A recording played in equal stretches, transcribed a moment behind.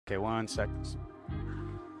Okay, 1 second.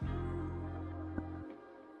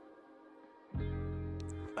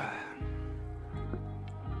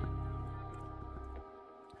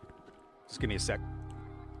 Just give me a sec.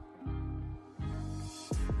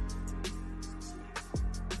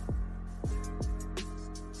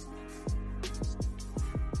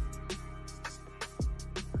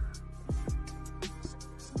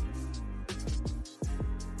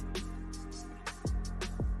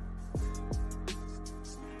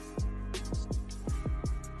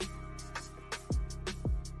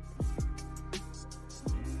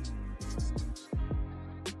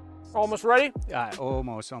 Almost ready?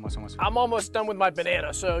 Almost. I'm almost done with my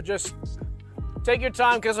banana, so just take your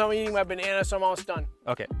time because I'm eating my banana, so I'm almost done.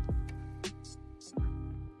 Okay.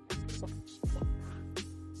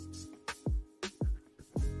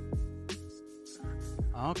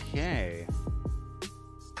 Okay.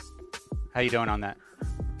 How you doing on that?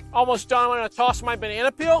 Almost done. I'm gonna toss my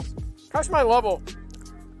banana peel. How's my level?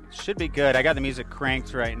 Should be good. I got the music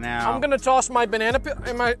cranked right now. I'm gonna toss my banana peel.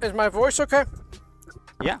 Is my voice okay?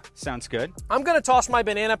 Yeah, sounds good. I'm gonna toss my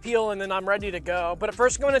banana peel and then I'm ready to go. But at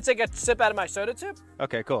first, I'm gonna take a sip out of my soda tube.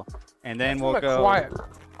 Okay, cool. And then we'll go. Quiet.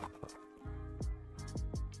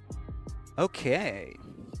 Okay.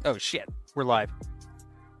 Oh shit, we're live.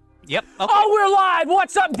 Yep. Okay. Oh, we're live.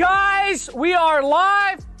 What's up, guys? We are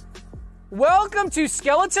live. Welcome to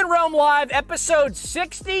Skeleton Realm Live, episode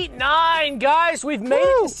 69, guys. We've made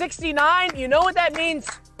it to 69. You know what that means?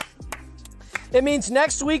 It means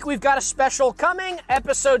next week we've got a special coming,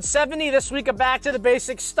 episode 70. This week, a back to the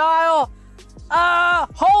basics style.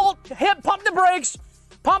 Hold, pump the brakes.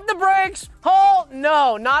 Pump the brakes. Hold.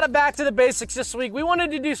 No, not a back to the basics this week. We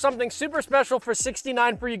wanted to do something super special for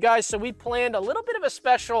 69 for you guys, so we planned a little bit of a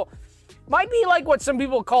special. Might be like what some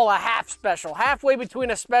people call a half special, halfway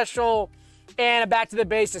between a special and a back to the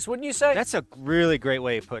basics, wouldn't you say? That's a really great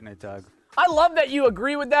way of putting it, Doug. I love that you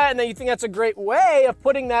agree with that and that you think that's a great way of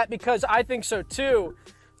putting that because I think so too.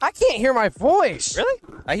 I can't hear my voice. Really?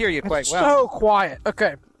 I hear you quite it's well. So quiet.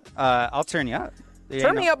 Okay. I'll turn you up.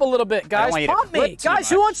 Turn me up a little bit, guys. Pump me. Guys,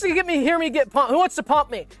 who wants to hear me get pumped? Who wants to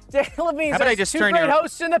pump me? How about I just turn your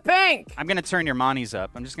hosts in the pink. I'm going to turn your monies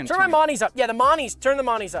up. I'm just going to turn my monies up. Yeah, the monies. Turn the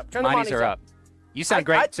monies up. Turn the monies are up. You sound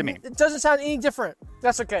great to me. It doesn't sound any different.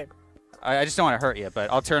 That's okay. I just don't want to hurt you,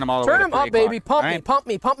 but I'll turn them all the way to 3 o'clock. Turn them up, baby. Pump me, pump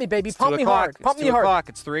me, pump me, baby. Pump me hard. Pump me hard.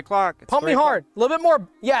 It's 3 o'clock. Pump me hard. A little bit more.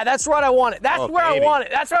 Yeah, that's what I want it. That's where I want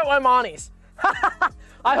it. That's right, my monies.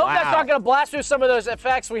 I hope that's not going to blast through some of those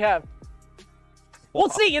effects we have. We'll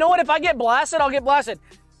see. You know what? If I get blasted, I'll get blasted.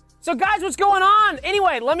 So, guys, what's going on?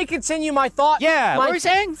 Anyway, let me continue my thought. Yeah, what were you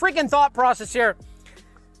saying? Freaking thought process here.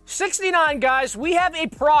 69, guys, we have a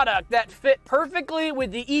product that fit perfectly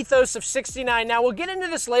with the ethos of 69. Now, we'll get into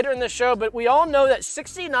this later in the show, but we all know that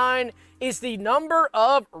 69 is the number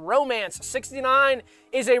of romance. 69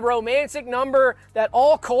 is a romantic number that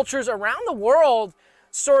all cultures around the world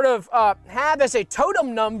sort of have as a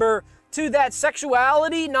totem number to that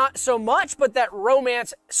sexuality, not so much, but that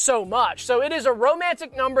romance so much. So it is a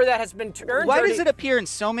romantic number that has been turned Why does it appear in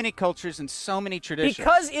so many cultures and so many traditions?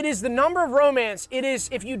 Because it is the number of romance. It is,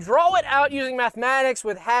 if you draw it out using mathematics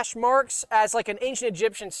with hash marks as like an ancient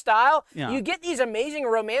Egyptian style, you get these amazing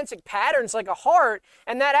romantic patterns like a heart,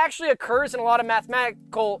 and that actually occurs in a lot of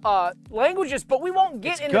mathematical languages, but we won't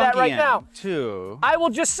get into that right now. Too. I will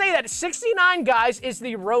just say that 69, guys, is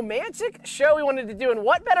the romantic show we wanted to do, and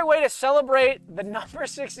what better way to celebrate the number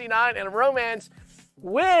 69 and romance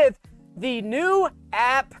with the new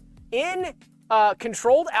app in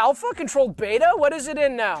controlled alpha, controlled beta. What is it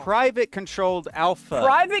in now? Private controlled alpha.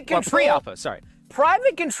 Pre-alpha, sorry.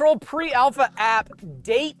 Private controlled pre-alpha app,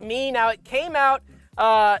 Date Me. Now, it came out,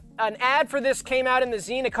 an ad for this came out in the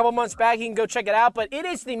zine a couple months back. You can go check it out. But it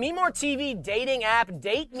is the MeMoreTV dating app,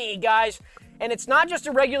 Date Me, guys. And it's not just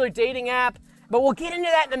a regular dating app, but we'll get into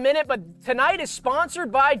that in a minute. But tonight is sponsored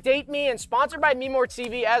by Date Me and sponsored by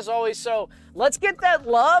MeMoreTV, as always. So let's get that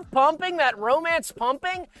love pumping, that romance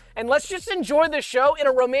pumping, and let's just enjoy the show in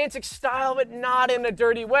a romantic style, but not in a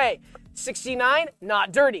dirty way. 69,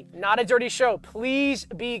 not dirty. Not a dirty show. Please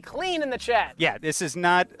be clean in the chat. Yeah, this is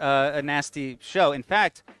not a nasty show. In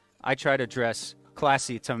fact, I try to dress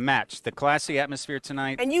classy to match the classy atmosphere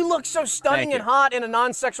tonight. And you look so stunning and hot in a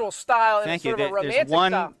non-sexual style. Thank you. There's romantic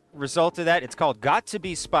one style. Result of that. It's called Got to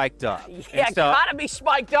Be Spiked Up. Yeah, so, gotta be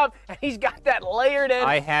spiked up. And he's got that layered in.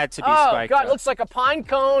 I had to be spiked up. Oh, God, it looks like a pine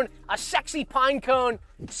cone, a sexy pine cone.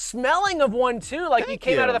 Smelling of one, too, like you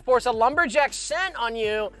came out of the forest. A lumberjack scent on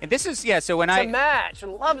you. And this is, so when it's a match. I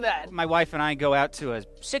love that. My wife and I go out to a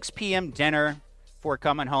 6 p.m. dinner before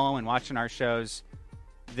coming home and watching our shows.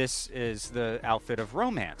 this is the outfit of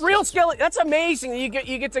romance. Real Skelly, that's amazing. You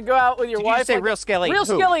get to go out with your Did wife. you say Real Skelly? Real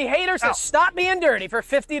Who? Skelly Hater says, stop being dirty for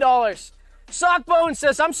 $50. Sockbone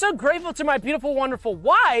says, I'm so grateful to my beautiful, wonderful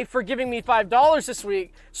wife for giving me $5 this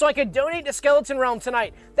week so I could donate to Skeleton Realm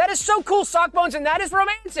tonight. That is so cool, Sockbones, and that is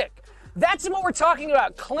romantic. That's what we're talking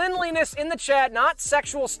about. Cleanliness in the chat, not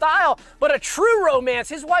sexual style, but a true romance.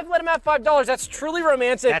 His wife let him have $5. That's truly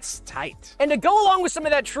romantic. That's tight. And to go along with some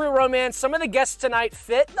of that true romance, some of the guests tonight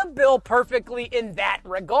fit the bill perfectly in that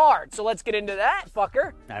regard. So let's get into that,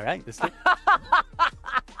 fucker. All right.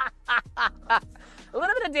 A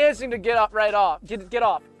little bit of dancing to get off right off. To get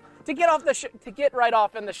right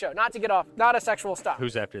off in the show. Not to get off. Not a sexual style.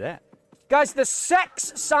 Who's after that? Guys, the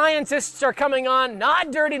sex scientists are coming on.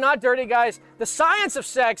 Not dirty, guys. The science of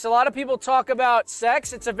sex. A lot of people talk about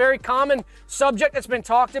sex. It's a very common subject that's been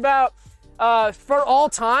talked about for all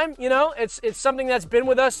time. You know, it's something that's been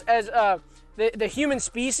with us as the human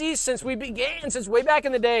species since we began, since way back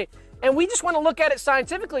in the day. And we just want to look at it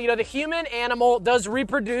scientifically. You know, the human animal does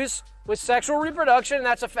reproduce with sexual reproduction, and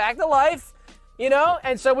that's a fact of life. You know,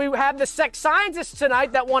 and so we have the sex scientists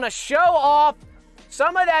tonight that want to show off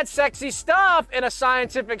some of that sexy stuff in a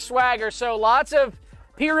scientific swagger. So lots of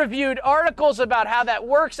peer-reviewed articles about how that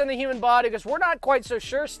works in the human body because we're not quite so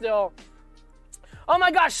sure still. Oh my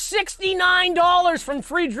gosh, $69 from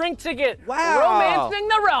free drink ticket. Wow. Romancing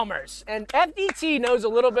the Realmers. And FDT knows a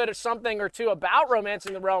little bit of something or two about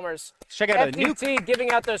Romancing the Realmers. Check out FDT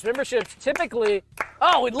giving out those memberships typically.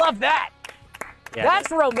 Oh, we'd love that. Yeah. That's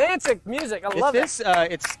romantic music. I love it.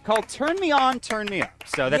 It's called Turn Me On, Turn Me Up.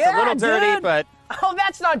 So that's Yeah, a little dirty, dude. but... Oh,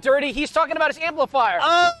 that's not dirty. He's talking about his amplifier.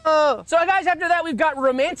 Oh! So, guys, after that, we've got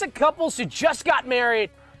romantic couples who just got married.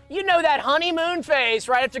 You know that honeymoon phase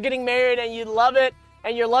right after getting married, and you love it,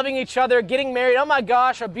 and you're loving each other, getting married. Oh, my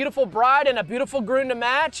gosh, a beautiful bride and a beautiful groom to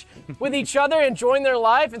match with each other, enjoying their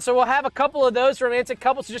life. And so we'll have a couple of those romantic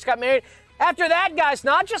couples who just got married. After that, guys,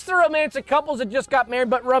 not just the romantic couples that just got married,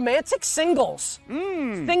 but romantic singles.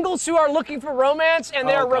 Singles who are looking for romance, and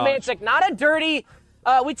they're romantic, not a dirty...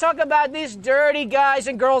 we talk about these dirty guys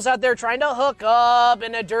and girls out there trying to hook up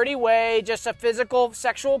in a dirty way, just a physical,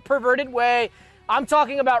 sexual, perverted way. I'm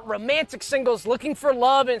talking about romantic singles looking for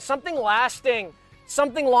love and something lasting,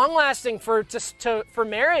 something long-lasting for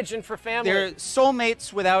marriage and for family. They're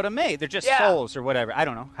soulmates without a mate. They're just souls or whatever. I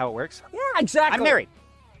don't know how it works. Yeah, exactly. I'm married.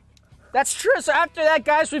 That's true. So after that,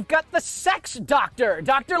 guys, we've got the sex doctor,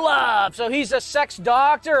 Dr. Love. So he's a sex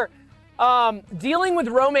doctor. Dealing with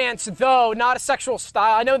romance, though, not a sexual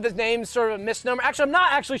style. I know the name's sort of a misnomer. Actually, I'm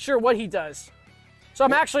not actually sure what he does. So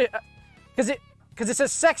I'm actually, because it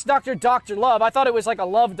says sex doctor, Dr. Love. I thought it was like a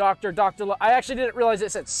love doctor, Dr. Love. I actually didn't realize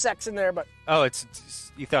it said sex in there, but. Oh,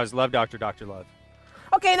 you thought it was Love Doctor, Dr. Love.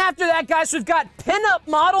 Okay, and after that, guys, we've got pinup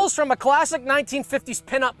models from a classic 1950s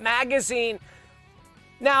pinup magazine.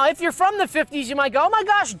 Now, if you're from the 50s, you might go, oh my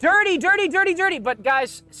gosh, dirty. But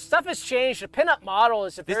guys, stuff has changed. A pinup model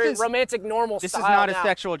is a very romantic, normal style. This is not a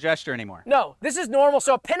sexual gesture anymore. No, this is normal.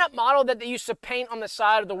 So a pinup model that they used to paint on the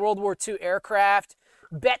side of the World War II aircraft,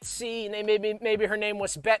 Betsy, and maybe her name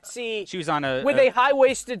was Betsy. She was on a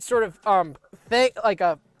high-waisted sort of thing, like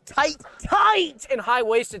a tight and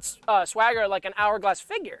high-waisted swagger, like an hourglass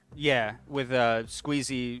figure. Yeah, with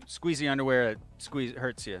squeezy underwear that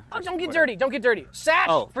hurts you. Oh, don't get dirty. Sash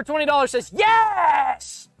for $20 says,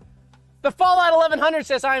 yes! The Fallout 1100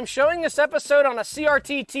 says, I am showing this episode on a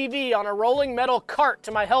CRT TV on a rolling metal cart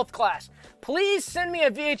to my health class. Please send me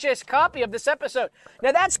a VHS copy of this episode.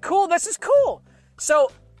 Now that's cool. This is cool.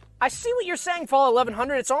 So I see what you're saying, Fallout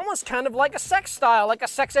 1100. It's almost kind of like a sex style, like a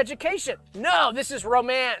sex education. No, this is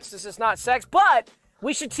romance. This is not sex, but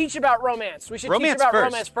we should teach about romance. We should teach about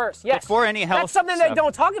romance first. Yes. Before any health That's something they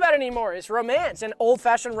don't talk about anymore is romance and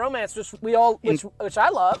old-fashioned romance, which I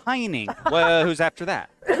love. Pining. Well, who's after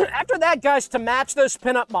that? After that, guys, to match those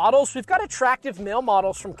pinup models, we've got attractive male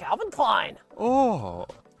models from Calvin Klein. Oh.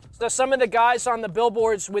 So some of the guys on the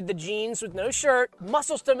billboards with the jeans with no shirt,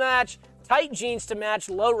 muscles to match, tight jeans to match,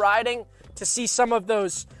 low riding, to see some of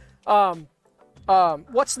those,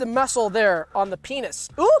 what's the muscle there on the penis?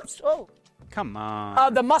 Oops! Oh. Come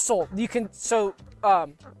on. The muscle,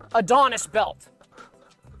 Adonis belt.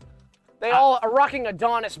 They all are rocking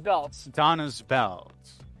Adonis belts. Adonis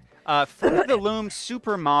belts. Fruit of the Loom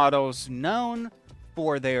supermodels known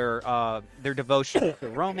for their devotion to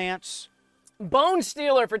romance. Bone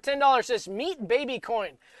Stealer for $10 says, meet Baby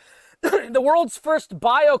Coin. The world's first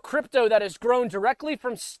bio-crypto that is grown directly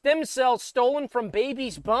from stem cells stolen from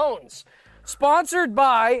babies' bones. Sponsored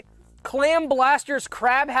by Clam Blaster's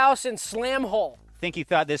Crab House and Slam Hole. Think you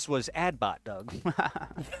thought this was Adbot, Doug.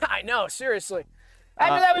 I know, seriously.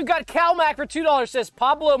 After that, we've got CalMac for $2. Says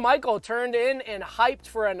Pablo Michael turned in and hyped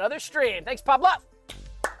for another stream. Thanks, Pablo.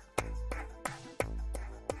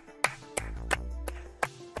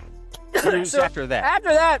 Who's after that? After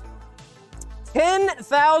that,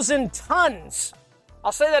 10,000 tons.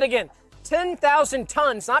 I'll say that again. 10,000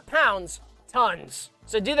 tons, not pounds, tons.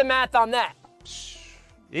 So do the math on that.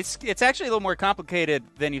 It's actually a little more complicated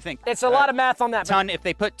than you think. It's a lot of math on that. Ton, if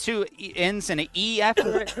they put two N's and an E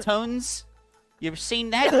after it, tons. You ever seen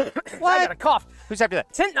that? What? I got a cough. Who's after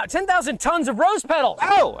that? 10,000 tons of rose petals.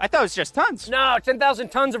 Oh, I thought it was just tons. No, 10,000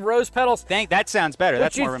 tons of rose petals. That sounds better.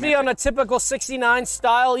 That's more Which romantic. you'd see on a typical 69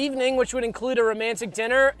 style evening, which would include a romantic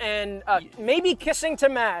dinner and maybe kissing to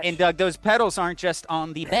match. And Doug, those petals aren't just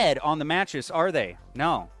on the bed, on the mattress, are they?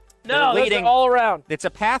 No. No, those are all around. It's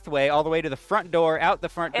a pathway all the way to the front door, out the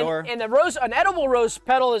front door. And an edible rose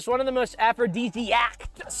petal is one of the most aphrodisiac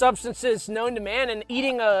substances known to man, and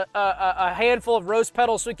eating a handful of rose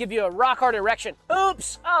petals would give you a rock-hard erection.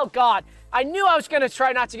 Oops! Oh, God. I knew I was going to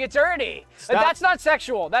try not to get dirty. Stop. That's not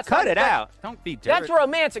sexual. Cut it out. Don't be dirty. That's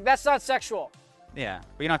romantic. That's not sexual. Yeah,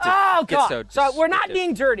 but you don't have to get God. So we're not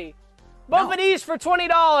being dirty. Both of these for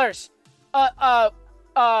 $20.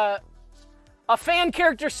 A fan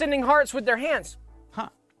character sending hearts with their hands. Huh.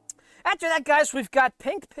 After that, guys, we've got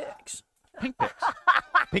pink pigs. Pink pigs.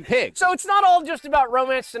 Pink pigs. So it's not all just about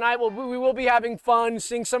romance tonight. We will be having fun,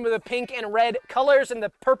 seeing some of the pink and red colors and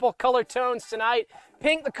the purple color tones tonight.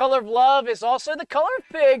 Pink, the color of love, is also the color of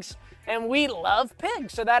pigs, and we love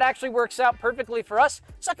pigs. So that actually works out perfectly for us.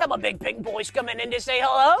 So a couple of big pink boys coming in to say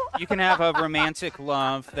hello. You can have a romantic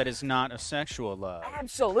love that is not a sexual love.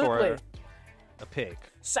 Absolutely. For a pig.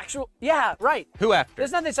 Sexual, yeah, right. Who after?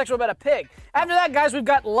 There's nothing sexual about a pig. After that, guys, we've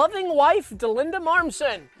got loving wife Dolinda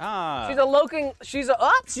Marmson. Ah. She's a local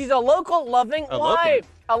loving wife.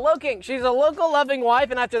 She's a local loving wife.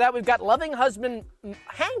 And after that, we've got loving husband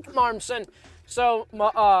Hank Marmson. So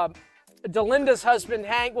Dolinda's husband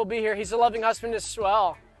Hank will be here. He's a loving husband as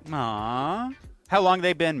well. Aww. How long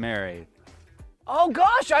they been married? Oh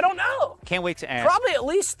gosh, I don't know. Can't wait to ask. Probably at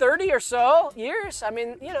least 30 or so years. I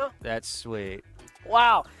mean, you know. That's sweet.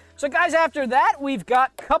 Wow. So guys, after that, we've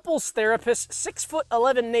got couples therapist,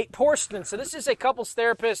 6'11" Nate Porston. So this is a couples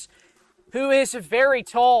therapist who is very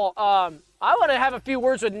tall. I want to have a few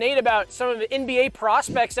words with Nate about some of the NBA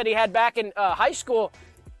prospects that he had back in high school,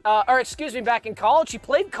 back in college. He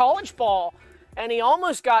played college ball, and he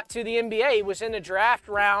almost got to the NBA. He was in the draft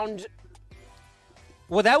round.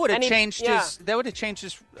 Well, that would have changed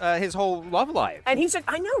his whole love life. And he said,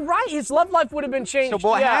 I know, right? His love life would have been changed. So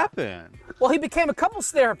what happened? Well, he became a couples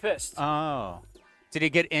therapist. Oh. Did he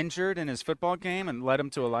get injured in his football game and led him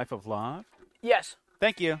to a life of love? Yes.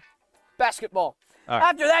 Thank you. Basketball. All right.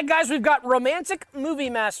 After that, guys, we've got romantic movie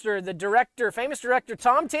master, the director, famous director,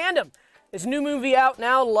 Tom Tandem. His new movie out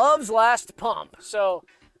now, Love's Last Pump. So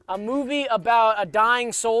a movie about a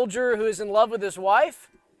dying soldier who is in love with his wife,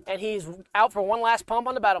 and he's out for one last pump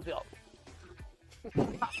on the battlefield.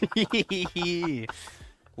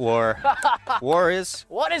 War is...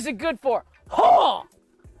 What is it good for? Huh!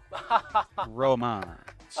 Romance.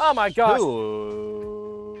 Oh, my gosh.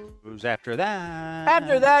 Who's after that?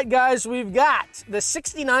 After that, guys, we've got the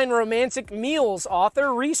 69 Romantic Meals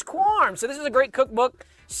author, Reese Quarn. So this is a great cookbook.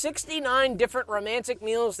 69 different romantic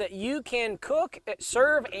meals that you can cook,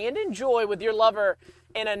 serve, and enjoy with your lover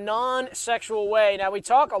in a non-sexual way. Now, we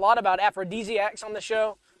talk a lot about aphrodisiacs on the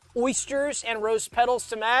show, oysters and rose petals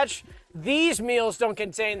to match. These meals don't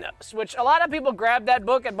contain those, which a lot of people grab that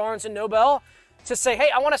book at Barnes & Noble to say, hey,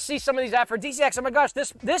 I want to see some of these aphrodisiacs. Oh my gosh,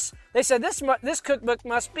 they said this cookbook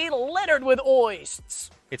must be littered with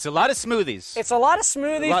oysters. It's a lot of smoothies. It's a lot of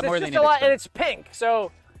smoothies. A lot more it's than just a lot, expect. and it's pink.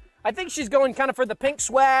 So I think she's going kind of for the pink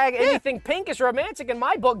swag. Yeah. Anything pink is romantic in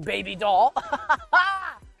my book, baby doll.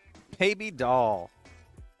 Baby doll.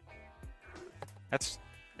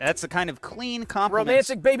 That's a kind of clean compliment.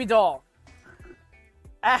 Romantic baby doll.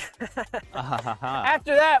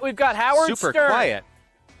 After that, we've got Howard Stern. Super quiet.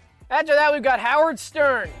 After that, we've got Howard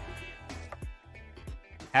Stern.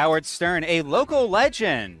 Howard Stern, a local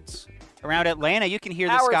legend around Atlanta. You can hear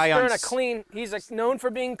this Howard guy Stern, he's known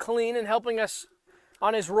for being clean and helping us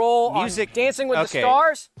on his role on Dancing with the Okay.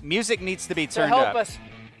 Stars. Music needs to be To turned help up. us.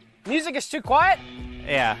 Music is too quiet?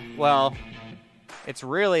 Yeah, well, it's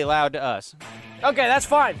really loud to us. Okay, that's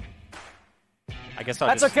fine. I guess I'll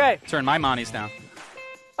That's just okay. turn my monies down.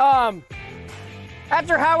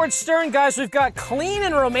 After Howard Stern, guys, we've got clean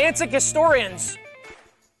and romantic historians.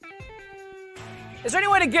 Is there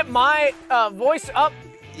any way to get my voice up?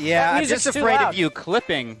 Yeah, That I'm music's just too afraid loud. of you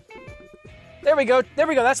clipping. There we go. There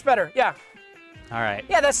we go. That's better. Yeah. All right.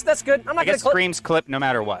 Yeah, that's good. I'm I not going guess to clip. screams clip no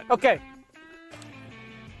matter what. Okay.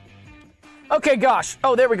 Okay, gosh.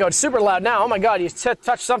 Oh, there we go. It's super loud now. Oh my God, you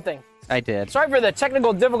touched something. I did. Sorry for the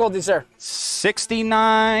technical difficulties there.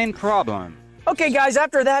 69 problem. Okay, guys,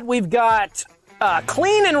 after that, we've got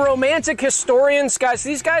clean and romantic historians. Guys,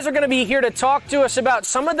 these guys are going to be here to talk to us about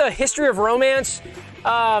some of the history of romance.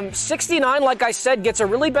 69, like I said, gets a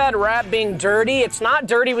really bad rap being dirty. It's not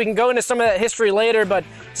dirty. We can go into some of that history later, but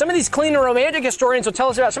some of these clean and romantic historians will tell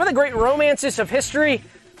us about some of the great romances of history,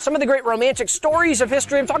 some of the great romantic stories of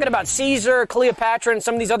history. I'm talking about Caesar, Cleopatra, and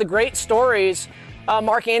some of these other great stories.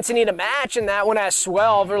 Mark Antony to match in that one as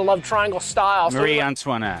well for love triangle style. Marie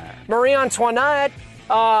Antoinette. Marie Antoinette.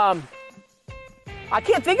 I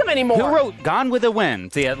can't think of any more. Who wrote Gone with the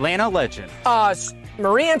Wind, the Atlanta legend?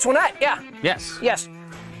 Marie Antoinette, yeah. Yes. Yes.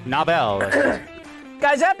 Nobel.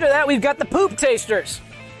 Guys, after that, we've got the poop tasters.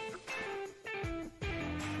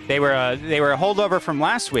 They were a holdover from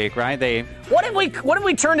last week, right? What if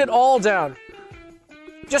we turned it all down?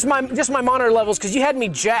 Just my monitor levels, because you had me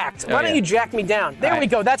jacked. Why don't you jack me down? There we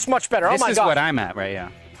go. That's much better. Oh my God. This is what I'm at, right? Yeah.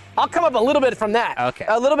 I'll come up a little bit from that. Okay.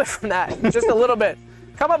 A little bit from that. Just a little bit.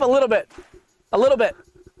 Come up a little bit. A little bit.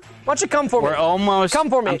 Why don't you come for me? We're almost. Come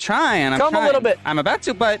for me. I'm trying. Come a little bit. I'm about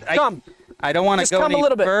to, but come. I don't want to go any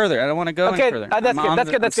further. I don't want to go any further. That's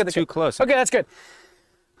good. That's good. Too close. Okay, that's good.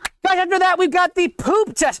 Guys, after that, we've got the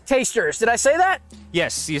poop tasters. Did I say that?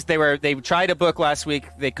 Yes, they tried a book last week.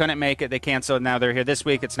 They couldn't make it. They canceled. Now they're here this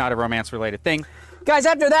week. It's not a romance-related thing. Guys,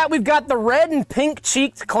 after that, we've got the red and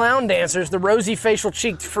pink-cheeked clown dancers, the Rosy Facial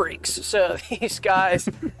Cheeked Freaks. So these guys,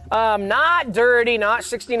 not dirty, not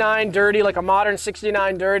 69 dirty, like a modern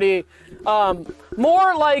 69 dirty.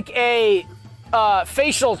 More like a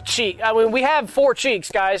facial cheek. I mean, we have 4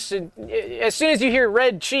 cheeks, guys. As soon as you hear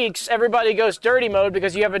red cheeks, everybody goes dirty mode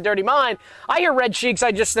because you have a dirty mind. I hear red cheeks,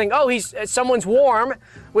 I just think, oh, someone's warm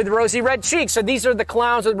with rosy red cheeks. So these are the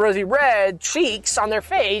clowns with rosy red cheeks on their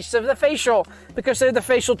face of the facial, because they're the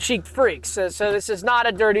facial cheeked freaks. So this is not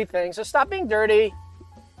a dirty thing. So stop being dirty.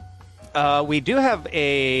 We do have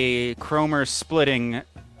a Cromer splitting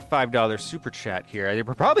 $5 super chat here.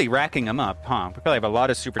 We're probably racking them up, huh? We probably have a lot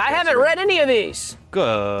of super chats. I haven't read any of these.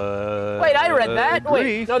 Good. Wait, I read that.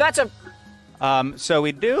 Wait, no, that's a... So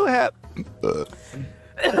we do have...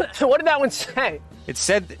 What did that one say? It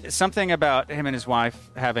said something about him and his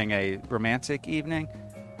wife having a romantic evening.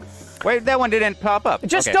 Wait, that one didn't pop up.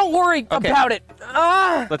 Just don't worry about it.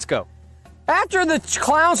 Let's go. After the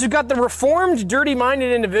clowns, we've got the reformed,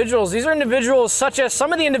 dirty-minded individuals. These are individuals such as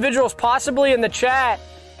some of the individuals possibly in the chat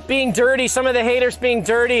being dirty, some of the haters being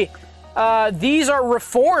dirty. These are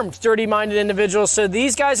reformed, dirty-minded individuals. So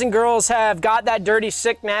these guys and girls have got that dirty,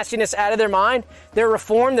 sick nastiness out of their mind. They're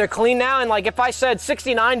reformed. They're clean now. And like if I said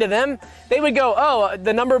 69 to them, they would go, "Oh,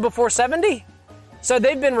 the number before 70." So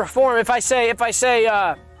they've been reformed. If I said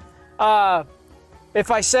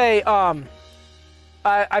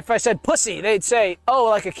pussy, they'd say, "Oh,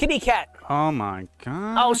 like a kitty cat." Oh my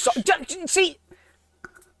God. Oh, so see.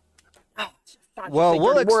 Well,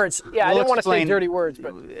 words. Yeah, I didn't want to say dirty words,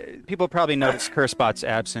 but people probably noticed curse spots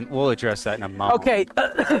absent. We'll address that in a moment. Okay.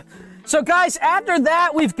 So, guys, after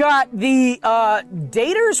that, we've got the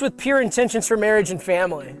daters with pure intentions for marriage and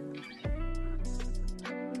family.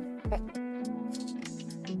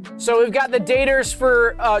 So we've got the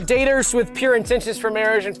daters with pure intentions for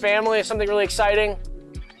marriage and family. Something really exciting.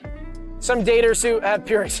 Some daters who have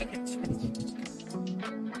pure intentions.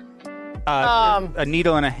 A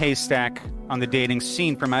needle in a haystack on the dating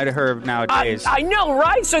scene from out of her nowadays. I know,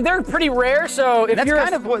 right? So they're pretty rare. So if that's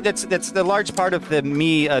kind of what that's the large part of the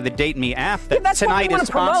Date Me app that tonight is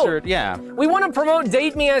sponsored. Yeah, we want to promote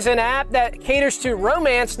Date Me as an app that caters to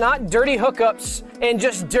romance, not dirty hookups and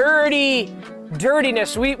just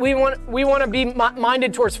dirtiness. We want to be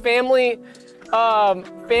minded towards family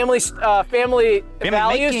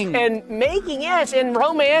values and making and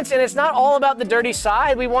romance, and it's not all about the dirty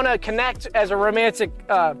side. We want to connect as a romantic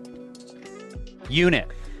unit.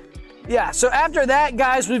 Yeah, so after that,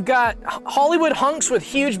 guys, we've got Hollywood hunks with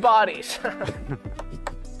huge bodies.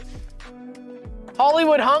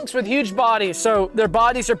 Hollywood hunks with huge bodies, so their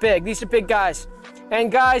bodies are big. These are big guys.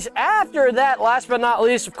 And guys, after that, last but not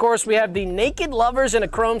least, of course, we have the naked lovers in a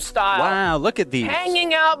chrome style. Wow, look at these.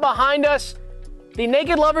 Hanging out behind us. The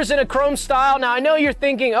naked lovers in a chrome style. Now, I know you're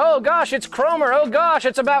thinking, oh, gosh, it's Cromer. Oh, gosh,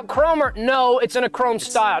 it's about Cromer. No, it's in a chrome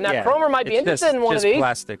style. Now, Cromer might be interested in one of these. It's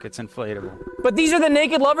plastic. It's inflatable. But these are the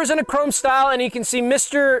naked lovers in a chrome style, and you can see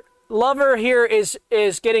Mr. Lover here is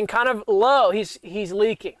getting kind of low. He's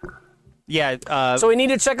leaking. Yeah. So we need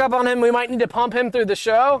to check up on him. We might need to pump him through the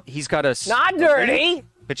show. He's got a... Not dirty.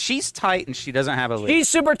 But she's tight, and she doesn't have a leak. He's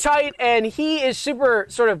super tight, and he is super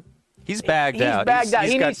sort of... He's bagged out. He's bagged out.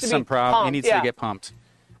 He's got some problem. He needs to get pumped.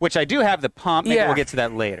 which I do have the pump. Maybe we'll get to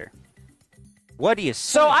that later. What do you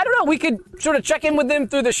say? So I don't know. We could sort of check in with them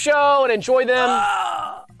through the show and enjoy them.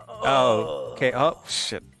 Oh, okay. Oh,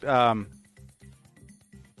 shit. Freak.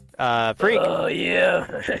 Oh,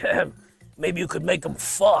 yeah. Maybe you could make them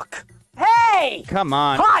fuck. Hey! Come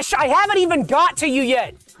on. Hush, I haven't even got to you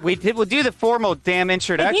yet. We'll do the formal damn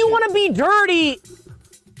introduction. If you want to be dirty...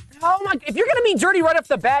 Oh, my... If you're going to be dirty right off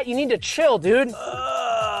the bat, you need to chill, dude.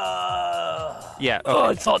 Yeah, okay. Oh,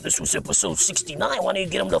 I thought this was episode 69. Why don't you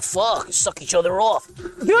get them to fuck and suck each other off?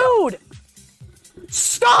 Dude!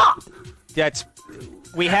 Stop!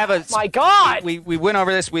 We have a... My God! We went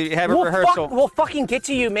over this. We have a rehearsal. We'll fucking get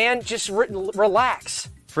to you, man. Just relax.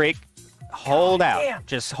 Freak, hold out. Damn.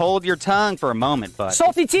 Just hold your tongue for a moment, bud.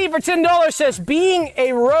 Salty T for $10 says, being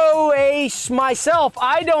a roace myself,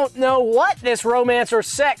 I don't know what this romance or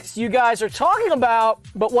sex you guys are talking about,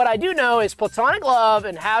 but what I do know is platonic love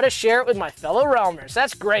and how to share it with my fellow realmers.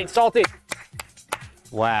 That's great, Salty.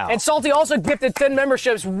 Wow. And Salty also gifted 10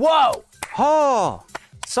 memberships. Whoa! Oh,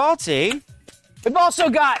 Salty. We've also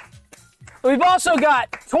got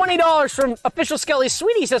 $20 from Official Skelly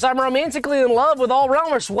Sweetie. Says, I'm romantically in love with all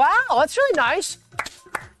realmers. Wow, that's really nice.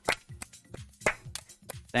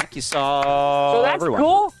 Thank you, Saul. So that's everyone.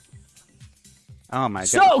 cool. Oh, my God.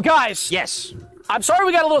 So, guys. Yes. I'm sorry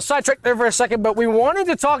we got a little sidetracked there for a second, but we wanted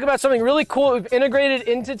to talk about something really cool we've integrated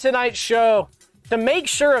into tonight's show to make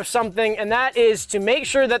sure of something, and that is to make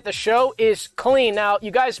sure that the show is clean. Now, you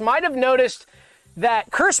guys might have noticed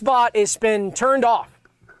that CurseBot has been turned off.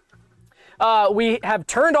 We have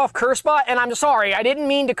turned off CurseBot, and I'm sorry, I didn't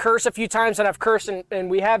mean to curse a few times that I've cursed, and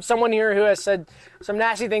we have someone here who has said some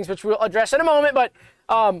nasty things, which we'll address in a moment, but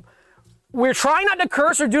we're trying not to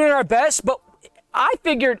curse. We're doing our best, but I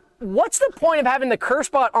figured, what's the point of having the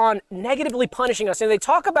CurseBot on negatively punishing us? And they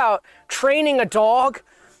talk about training a dog.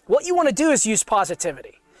 What you want to do is use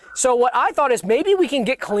positivity. So what I thought is maybe we can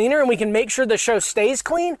get cleaner and we can make sure the show stays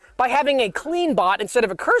clean by having a clean bot instead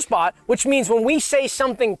of a curse bot, which means when we say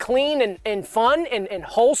something clean and fun and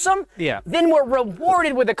wholesome, then we're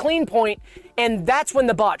rewarded with a clean point, and that's when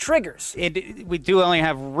the bot triggers. We do only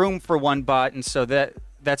have room for one bot, and so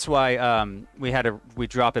that's why we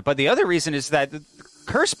drop it. But the other reason is that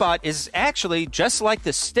CurseBot is actually just like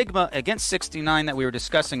the stigma against 69 that we were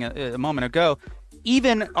discussing a moment ago.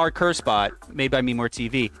 Even our CurseBot, made by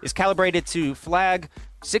MeMoreTV, is calibrated to flag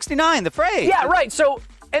 69, the phrase. Yeah, right. So,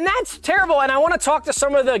 and that's terrible. And I want to talk to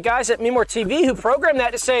some of the guys at MeMoreTV who programmed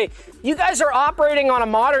that to say, you guys are operating on a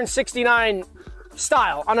modern 69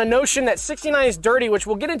 style, on a notion that 69 is dirty, which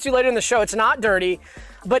we'll get into later in the show. It's not dirty.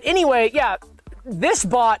 But anyway, yeah, this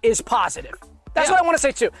bot is positive. That's what I want to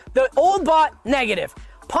say, too. The old bot, negative.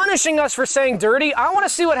 Punishing us for saying dirty. I want to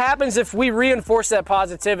see what happens if we reinforce that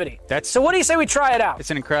positivity. So what do you say we try it out? It's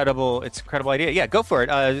an incredible idea. Yeah, go for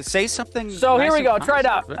it. Say something. So nice here we go. Try it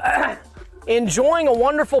out. Enjoying a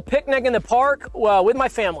wonderful picnic in the park with my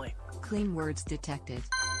family. Clean words detected.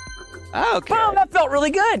 Okay. Wow, that felt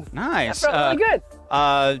really good. Nice. That felt really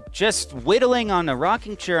good. Just whittling on a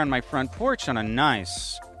rocking chair on my front porch on a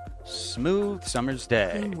nice, smooth summer's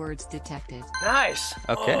day. Clean words detected. Nice.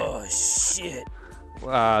 Okay. Oh, shit.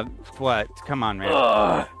 What? Come on, man.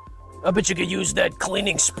 I bet you could use that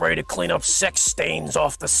cleaning spray to clean up sex stains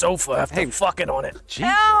off the sofa after fucking on it.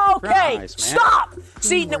 Jesus Okay, Christ, stop.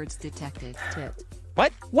 See, Clean words detected. Tit.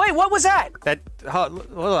 What? Wait, what was that? Hold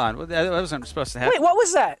on. That wasn't supposed to happen. Wait, what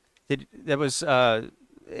was that? That was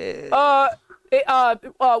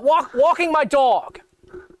walking my dog.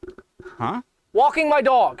 Huh? Walking my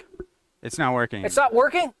dog. It's not working. It's not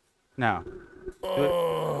working? No.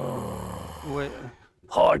 What?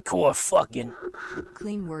 Hardcore fucking.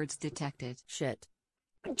 Clean words detected. Shit.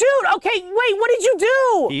 Dude, okay, wait, what did you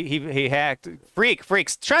do? He hacked.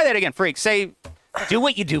 Freaks. Try that again, freak. Do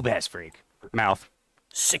what you do best, freak. Mouth.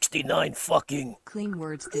 69 fucking. Clean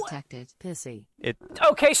words detected. Pissy.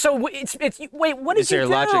 Okay, so it's wait, what did Is there you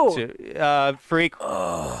do? logic to freak?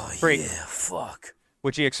 Freak. Yeah, fuck.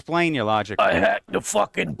 Would you explain your logic? I hacked the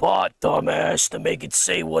fucking bot, dumbass, to make it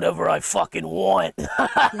say whatever I fucking want.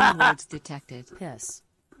 Clean words detected. Piss.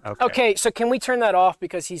 Okay, so can we turn that off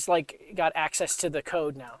because he's like got access to the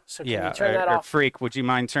code now? So can we turn that off? Freak, would you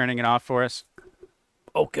mind turning it off for us?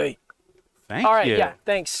 Okay. Thank you. All right, yeah,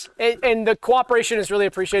 thanks. And the cooperation is really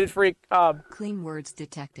appreciated, Freak. Clean words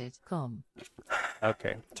detected. Come.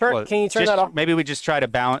 Okay. Can you turn that off? Maybe we just try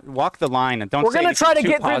to walk the line and don't. We're gonna try to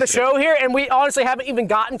get positive. through the show here, and we honestly haven't even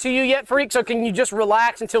gotten to you yet, Freak. So can you just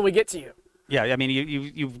relax until we get to you? Yeah, I mean,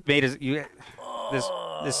 you've made us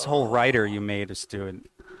this whole writer you made us do it.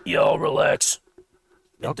 Yo, relax.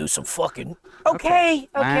 And do some fucking. Okay,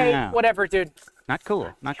 Wow. whatever, dude. Not cool.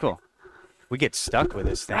 We get stuck with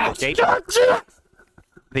this thing.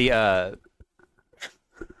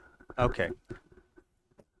 Okay.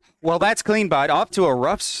 Well, that's CleanBot. Off to a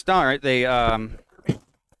rough start. They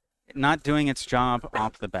not doing its job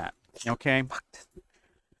off the bat. Okay.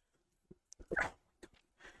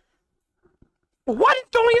 What is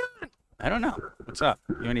going on? I don't know. What's up?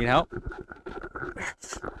 You need help?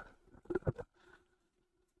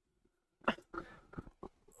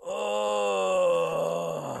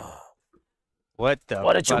 What the?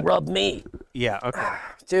 Why don't you rub me? Yeah. Okay.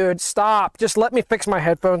 Dude, stop. Just let me fix my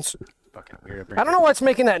headphones. Fucking weird. I don't know what's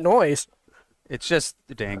making that noise. It's just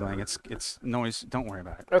dangling. It's noise. Don't worry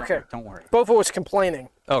about it. Okay. Don't worry. Bofo was complaining.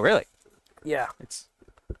 Oh, really? Yeah. It's.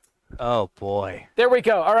 Oh boy. There we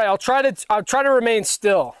go. All right. I'll try to remain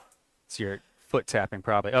still. It's your foot tapping,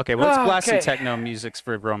 probably. Okay. Well, let's blast some techno music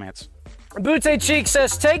for romance. Bootsy Cheek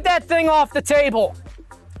says, "Take that thing off the table."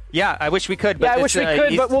 Yeah, I wish we could. But yeah, I wish we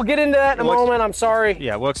could, but we'll get into that in a moment. I'm sorry.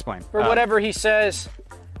 Yeah, we'll explain. For whatever he says.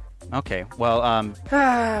 Okay, well, oh,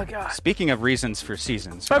 God. Speaking of reasons for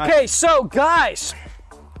seasons. Okay, so, guys.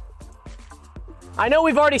 I know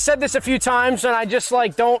we've already said this a few times, and I just,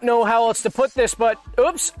 don't know how else to put this, but,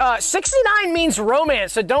 oops. 69 means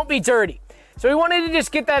romance, so don't be dirty. So we wanted to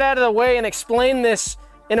just get that out of the way and explain this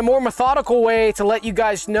in a more methodical way to let you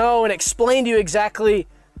guys know and explain to you exactly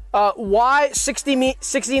why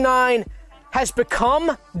 69 has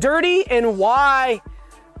become dirty and why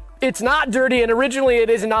it's not dirty, and originally it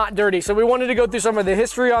is not dirty. So we wanted to go through some of the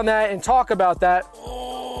history on that and talk about that.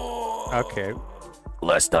 Okay.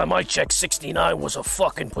 Last time I checked, 69 was a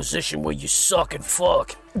fucking position where you suck and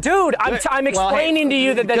fuck. Dude, I'm explaining to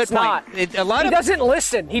you that that's not. He doesn't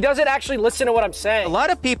listen. He doesn't actually listen to what I'm saying. A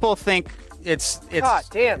lot of people think it's God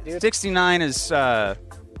damn, dude. 69 is the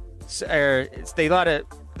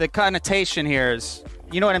connotation here is,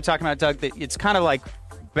 you know what I'm talking about, Doug? That it's kind of like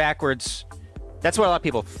backwards. That's what a lot of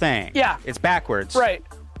people think. Yeah. It's backwards. Right.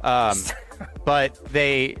 But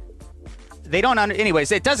they don't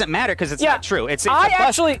anyways, it doesn't matter because it's not true.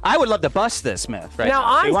 I would love to bust this myth right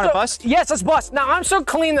now. You want to bust? Yes, let's bust. Now, I'm so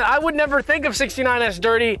clean that I would never think of 69 as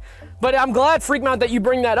dirty, but I'm glad, Freakmount, that you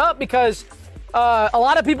bring that up because a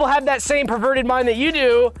lot of people have that same perverted mind that you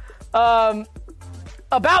do about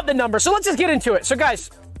the number. So let's just get into it. So, guys,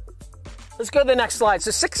 let's go to the next slide. So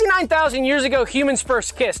 69,000 years ago, humans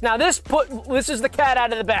first kissed. Now this is the cat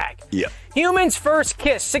out of the bag. Yeah. Humans first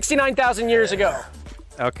kissed 69,000 years ago.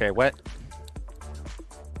 Okay, what?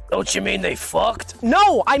 Don't you mean they fucked?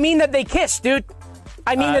 No, I mean that they kissed, dude.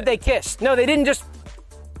 I mean that they kissed. No, they didn't just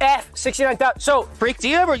F 69,000. So, Freak, do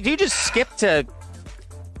you just skip to?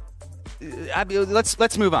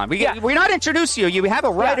 Let's move on. We're not introducing you. You have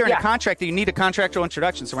a writer and a contract that you need a contractual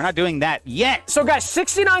introduction, so we're not doing that yet. So, guys,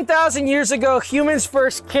 69,000 years ago, humans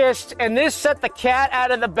first kissed, and this set the cat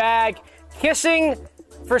out of the bag. Kissing,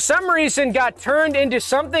 for some reason, got turned into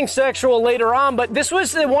something sexual later on, but this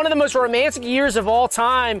was one of the most romantic years of all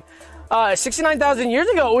time. 69,000 years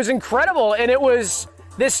ago, it was incredible, and it was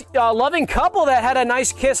this loving couple that had a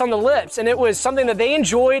nice kiss on the lips, and it was something that they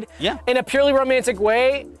enjoyed in a purely romantic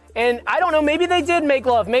way. And I don't know, maybe they did make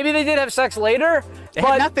love. Maybe they did have sex later. It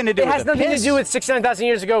had nothing to do with the It has nothing to do with 69,000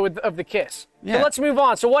 years ago of the kiss. Yeah. So let's move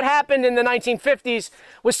on. So what happened in the 1950s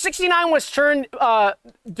was 69 was turned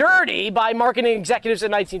dirty by marketing executives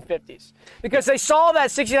in the 1950s. Because they saw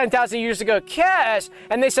that 69,000 years ago kiss,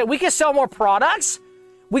 and they said, we can sell more products.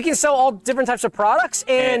 We can sell all different types of products.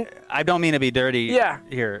 And I don't mean to be dirty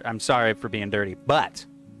here. I'm sorry for being dirty. But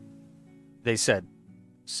they said,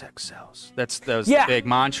 sex sells. That was the big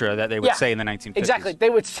mantra that they would say in the 1950s. Exactly. They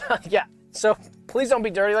would, So please don't be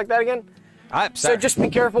dirty like that again. I'm sorry. So just be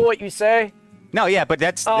careful what you say. No, but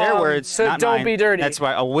that's their words, so not don't mine. be dirty. That's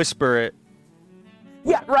why I'll whisper it.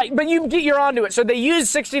 Yeah, right. But you're onto it. So they used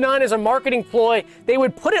 69 as a marketing ploy. They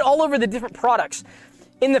would put it all over the different products.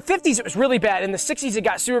 In the 50s, it was really bad. In the 60s, it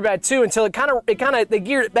got super bad too until they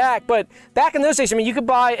geared it back. But back in those days, I mean, you could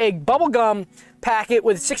buy a bubblegum packet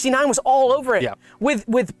with 69 was all over it. Yeah.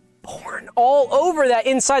 With porn all over that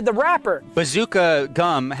inside the wrapper. Bazooka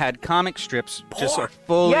Gum had comic strips just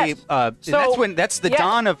fully. That's the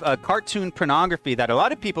dawn of cartoon pornography that a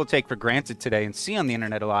lot of people take for granted today and see on the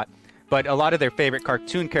internet a lot. But a lot of their favorite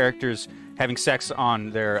cartoon characters having sex on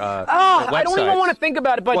their websites. I don't even want to think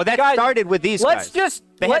about it. But that started with these guys.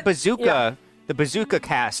 They had Bazooka, yeah. the Bazooka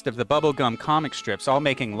cast of the bubblegum comic strips, all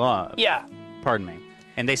making love. Yeah. Pardon me.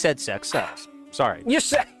 And they said sex sells. Sorry.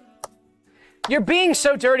 You're being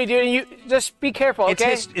so dirty, dude. You just be careful,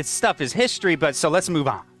 okay? It's stuff is history, but so let's move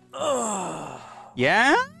on.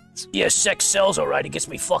 Yeah? Yeah, sex sells, all right. It gets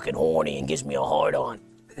me fucking horny and gives me a hard on.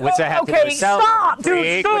 What's that have to do with stop,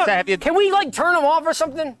 dude. Stop. Can we turn them off or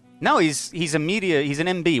something? No, he's a media. He's an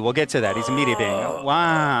MB. We'll get to that. He's a media being.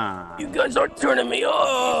 Wow. You guys aren't turning me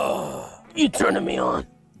on. You turning me on.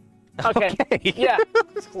 Okay. Yeah.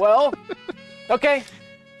 Well. Okay.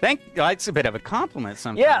 It's a bit of a compliment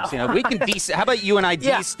sometimes. Yeah. We can how about you and I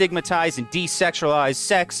Yeah. destigmatize and desexualize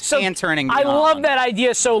sex and turning me I on? love that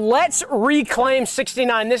idea. So let's reclaim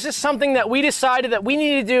 69. This is something that we decided that we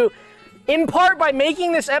need to do in part by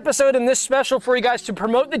making this episode and this special for you guys to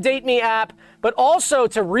promote the Date Me app, but also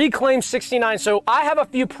to reclaim 69. So I have a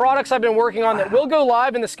few products I've been working on that will go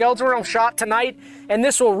live in the Skeleton Realm shop tonight, and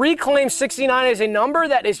this will reclaim 69 as a number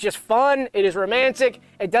that is just fun, it is romantic,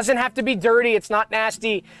 it doesn't have to be dirty, it's not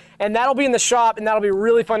nasty, and that'll be in the shop, and that'll be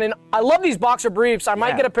really fun. And I love these boxer briefs. I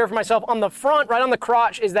might get a pair for myself. On the front, right on the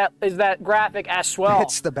crotch, is that graphic as well.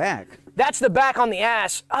 It's the back. That's the back on the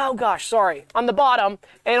ass. Oh gosh, sorry. On the bottom,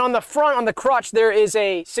 and on the front, on the crotch, there is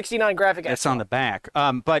a 69 graphic. It's on the back.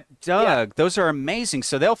 But Doug, those are amazing.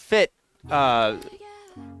 So they'll fit. Oh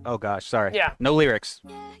gosh, sorry. Yeah. No lyrics.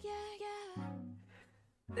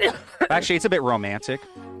 Actually, it's a bit romantic.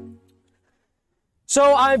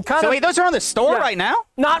 So I'm kind So of. wait, those are on the store right now?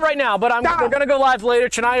 Not right now, but we're gonna go live later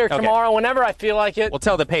tonight or tomorrow, whenever I feel like it. We'll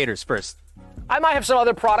tell the paters first. I might have some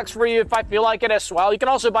other products for you if I feel like it as well. You can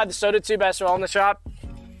also buy the soda tube as well in the shop.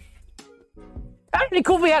 That'd be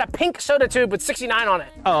cool if we had a pink soda tube with 69 on it.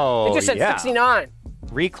 Oh, It just said 69.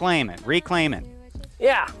 Reclaim it. Reclaim it.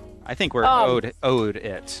 Yeah. I think we're owed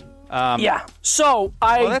it. Yeah. So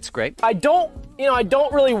Well, that's great. I don't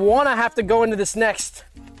really want to have to go into this next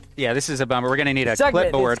Yeah, this is a bummer. We're going to need a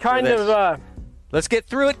segment. clipboard It's kind for this. of. Let's get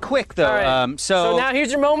through it quick, though. All right. So now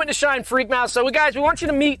here's your moment to shine, Freak Mouth. So guys, we want you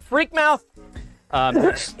to meet Freak Mouth.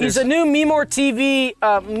 He's a new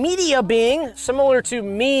MeMoreTV media being, similar to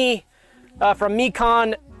me from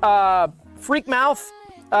MeCon. Freak Mouth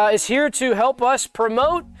is here to help us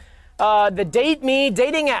promote the Date Me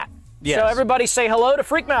dating app. Yes. So everybody say hello to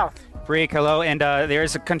Freak Mouth. Freak, hello. And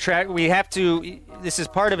there's a contract. We have to. This is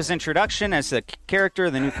part of his introduction as the character,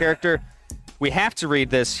 the new character. We have to read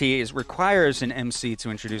this. He requires an MC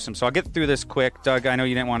to introduce him. So I'll get through this quick. Doug, I know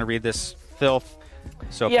you didn't want to read this filth.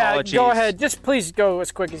 So apologies. Go ahead. Just please go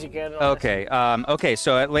as quick as you can. Okay. Okay.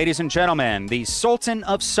 So, ladies and gentlemen, the Sultan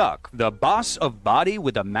of Suck, the boss of body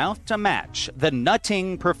with a mouth to match, the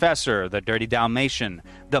nutting professor, the dirty Dalmatian,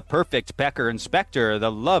 the perfect pecker inspector,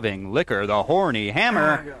 the loving liquor, the horny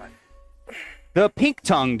hammer, the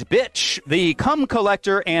pink-tongued bitch, the cum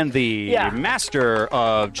collector, and the master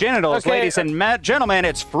of genitals. Okay. Ladies and gentlemen,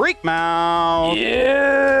 it's Freak Mouth.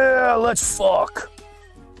 Yeah, let's fuck.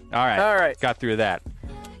 All right. Got through that.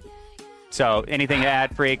 So, anything to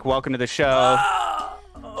add, Freak? Welcome to the show.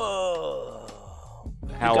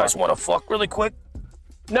 You guys want to fuck really quick?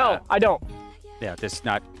 No, I don't. Yeah, there's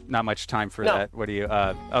not much time for No. that. What do you?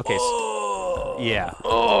 Okay. Yeah.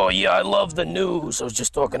 Oh, yeah, I love the news. I was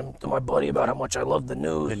just talking to my buddy about how much I love the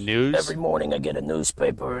news. The news? Every morning I get a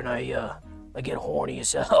newspaper and I get horny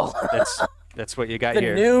as hell. That's what you got The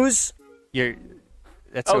here. news.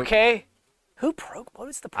 That's Okay. Who broke? What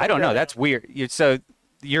is the? I don't know. That's weird.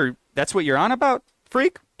 That's what you're on about,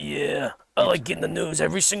 Freak? Yeah, I like getting the news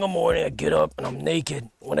every single morning. I get up and I'm naked.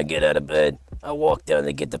 When I get out of bed, I walk down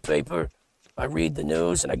to get the paper. I read the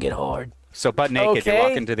news and I get hard. So butt naked, you're Okay.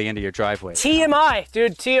 walking to the end of your driveway. TMI,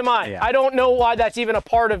 dude. TMI. Yeah. I don't know why that's even a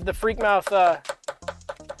part of the Freak Mouth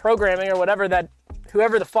programming or whatever that.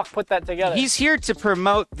 Whoever the fuck put that together. He's here to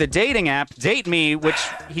promote the dating app, Date Me, which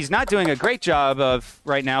he's not doing a great job of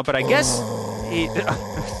right now, but I guess he...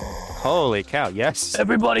 Holy cow, yes.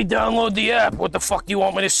 Everybody download the app. What the fuck do you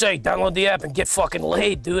want me to say? Download the app and get fucking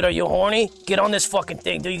laid, dude. Are you horny? Get on this fucking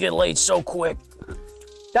thing, dude. You get laid so quick.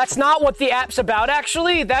 That's not what the app's about,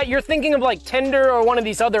 actually. That you're thinking of like Tinder or one of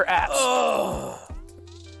these other apps.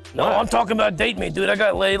 No, I'm talking about Date Me, dude. I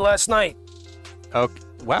got laid last night. Okay.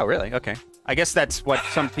 Wow, really? Okay. I guess that's what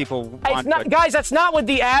some people want. It's not, guys. That's not what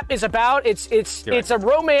the app is about. It's a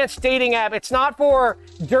romance dating app. It's not for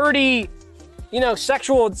dirty,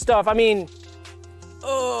 sexual stuff. I mean,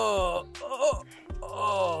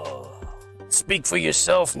 Speak for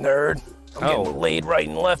yourself, nerd. I'm getting laid right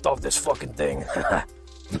and left off this fucking thing.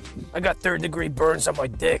 I got third-degree burns on my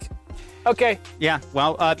dick. okay, Yeah,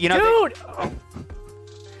 well, dude.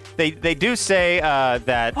 they do say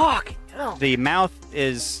that Fuck. No. the mouth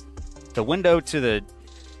is the window to the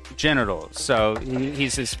genitals. So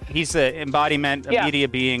he's the embodiment, a media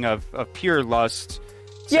being of pure lust,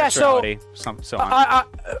 sexuality, so on.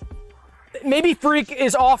 Maybe Freak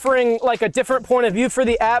is offering like a different point of view for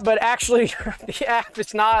the app, but actually the app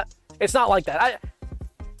is not. It's not like that.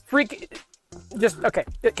 Freak, just okay.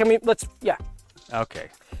 Can we? Let's. Yeah. Okay.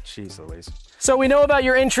 Jeez Louise. So we know about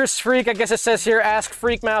your interests, Freak. I guess it says here, ask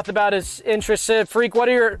Freakmouth about his interests. Freak, what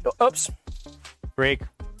are your... Oops. Freak.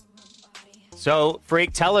 So,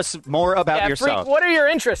 Freak, tell us more about yourself. Freak, what are your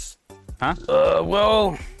interests? Huh?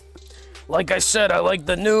 Well, like I said, I like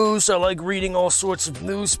the news. I like reading all sorts of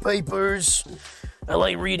newspapers. I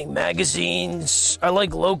like reading magazines. I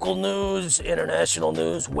like local news, international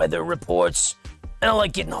news, weather reports. And I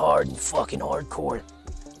like getting hard and fucking hardcore.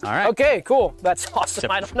 All right. Okay, cool. That's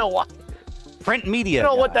awesome. I don't know why. Print media. I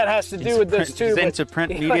don't know what that has to do with this, too. He's into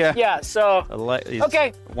print media. Yeah, so...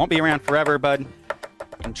 Okay. Won't be around forever, bud.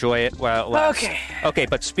 Enjoy it while it lasts. Okay. Okay,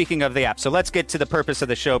 but speaking of the app, so let's get to the purpose of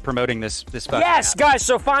the show, promoting this fucking Yes, app. guys,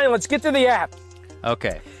 so finally, let's get to the app.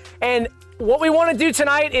 Okay. And what we want to do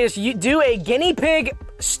tonight is you do a guinea pig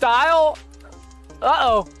style...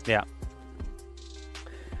 Uh-oh. Yeah.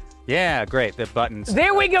 Yeah, great. The buttons.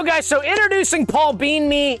 There we go, guys. So introducing Paul Bean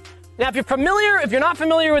Me. Now, if you're not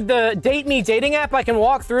familiar with the Date Me dating app, I can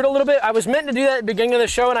walk through it a little bit. I was meant to do that at the beginning of the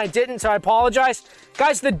show, and I didn't, so I apologize.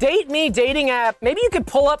 Guys, the Date Me dating app, maybe you could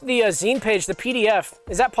pull up the zine page, the PDF.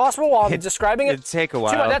 Is that possible while I'm describing it? It'd take a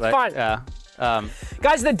while. That's fine. Yeah.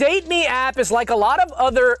 Guys, the Date Me app is like a lot of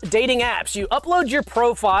other dating apps. You upload your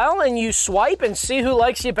profile and you swipe and see who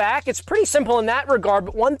likes you back. It's pretty simple in that regard,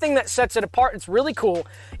 but one thing that sets it apart, it's really cool,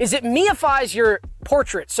 is it meifies your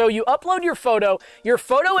portrait. So you upload your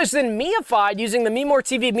photo is then meified using the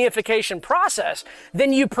MeMoreTV meification process.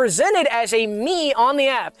 Then you present it as a me on the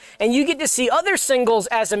app, and you get to see other singles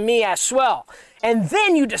as a me as well. And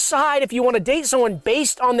then you decide if you want to date someone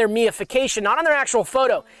based on their meification, not on their actual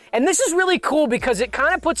photo. And this is really cool because it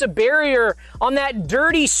kind of puts a barrier on that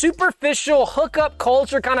dirty, superficial hookup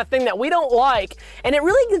culture kind of thing that we don't like. And it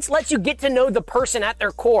really lets you get to know the person at their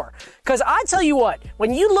core. Because I tell you what,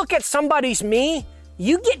 when you look at somebody's me,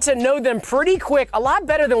 you get to know them pretty quick, a lot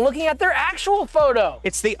better than looking at their actual photo.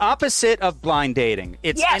 It's the opposite of blind dating.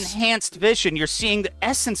 It's enhanced vision. You're seeing the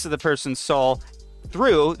essence of the person's soul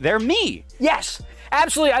through their me. Yes,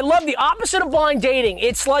 absolutely. I love the opposite of blind dating.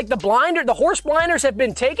 It's like the horse blinders have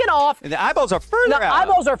been taken off. And the eyeballs are further out. The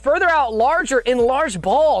eyeballs are further out, larger, enlarged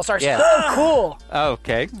balls are so cool.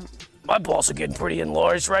 Okay. My balls are getting pretty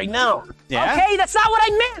enlarged right now. Yeah? Okay, that's not what I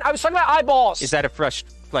meant. I was talking about eyeballs. Is that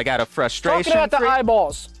out of frustration? Talking about the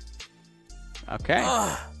eyeballs. Okay.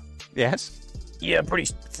 Yes? Yeah, I'm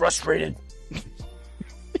pretty frustrated.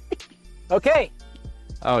 Okay.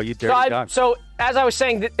 Oh, you dirty dog. So, as I was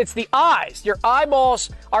saying, it's the eyes. Your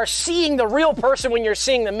eyeballs are seeing the real person when you're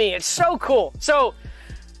seeing the me. It's so cool. So,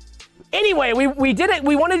 anyway, we did it.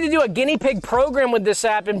 We wanted to do a guinea pig program with this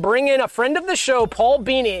app and bring in a friend of the show, Paul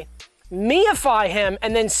Beanie, meify him,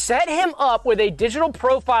 and then set him up with a digital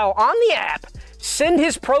profile on the app, send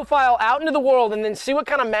his profile out into the world, and then see what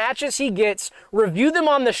kind of matches he gets, review them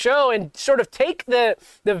on the show, and sort of take the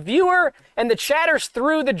viewer and the chatters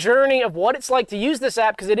through the journey of what it's like to use this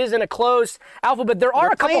app, because it is in a closed alpha. But there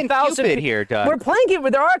are a couple thousand Cupid here, Doug. We're playing it,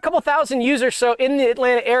 but there are a couple thousand users so in the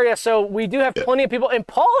Atlanta area, so we do have plenty of people. And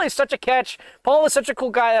Paul is such a catch. Paul is such a cool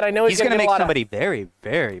guy that I know he's going to make somebody very,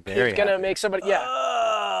 very, very He's going to make somebody,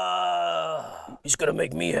 He's gonna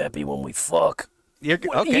make me happy when we fuck.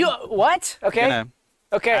 Okay. What? Okay.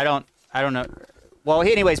 Okay. I don't know. Well,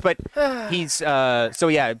 anyways, but he's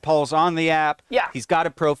Paul's on the app. Yeah. He's got a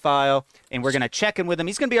profile, and we're gonna check in with him.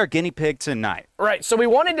 He's gonna be our guinea pig tonight. Right. So we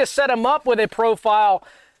wanted to set him up with a profile.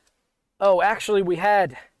 Oh, actually, we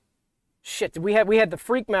had the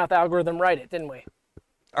freak mouth algorithm write it, didn't we?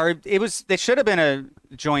 Or they should have been a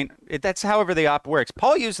joint. That's however the app works.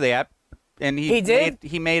 Paul used the app. And he did?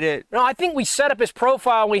 He made it. No, I think we set up his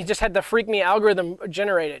profile and we just had the freak me algorithm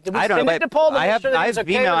generated. Did we send it to Paul? I have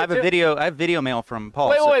video mail from Paul.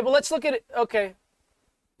 Wait. Well, let's look at it. Okay.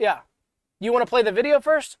 Yeah. You want to play the video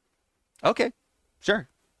first? Okay. Sure.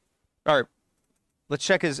 All right. Let's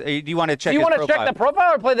check his. Do you want to check? Do you want to check the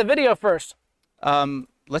profile or play the video first?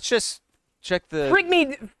 Let's just check the.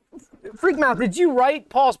 Freak mouth. Did you write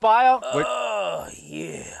Paul's bio?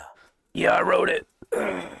 Yeah. Yeah, I wrote it.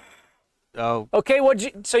 Oh. Okay,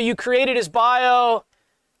 so you created his bio.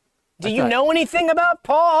 Do you know anything about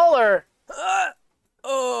Paul or? I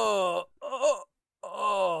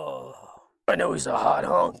know he's a hot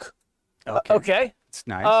hunk. Okay. It's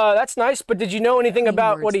nice. That's nice, but did you know anything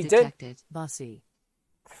about what he did? Bossy.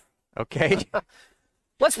 Okay.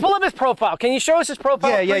 Let's pull up his profile. Can you show us his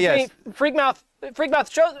profile? Yeah. Freakmouth,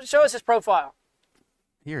 show us his profile.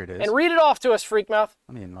 Here it is. And read it off to us, Freakmouth.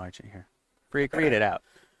 Let me enlarge it here. Read it out.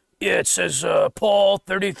 Yeah, it says Paul,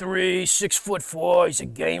 33, 6'4". He's a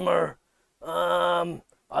gamer. I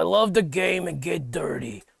love to game and get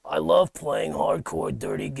dirty. I love playing hardcore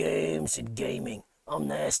dirty games and gaming. I'm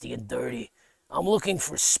nasty and dirty. I'm looking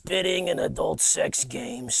for spitting and adult sex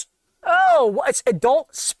games. Oh, it's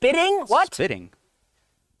adult spitting? What? Spitting.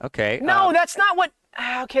 Okay. No, that's not what.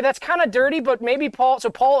 Okay, that's kind of dirty, but maybe Paul. So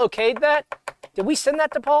Paul okayed that. Did we send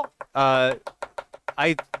that to Paul?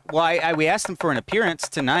 We asked him for an appearance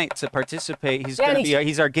tonight to participate. He's going to be.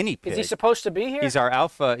 He's our guinea pig. Is he supposed to be here? He's our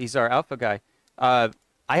alpha. He's our alpha guy.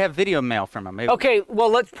 I have video mail from him. Maybe. Okay, well,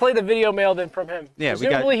 let's play the video mail then from him. Yeah,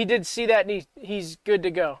 presumably he did see that and he's good to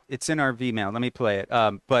go. It's in our V-mail. Let me play it.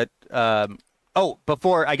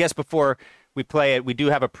 Before we play it, we do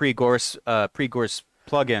have a pre-Gorse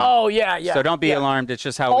plugin. Oh, yeah. So don't be alarmed. It's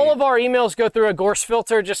just how all of our emails go through a Gorse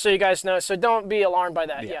filter, just so you guys know. So don't be alarmed by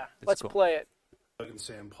that. Yeah. Let's play it. And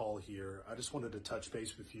Sam, Paul here. I just wanted to touch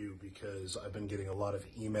base with you because I've been getting a lot of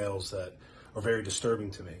emails that are very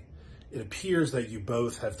disturbing to me. It appears that you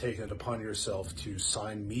both have taken it upon yourself to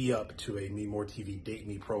sign me up to a MeMoreTV Date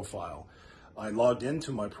Me profile. I logged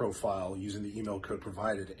into my profile using the email code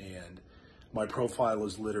provided, and my profile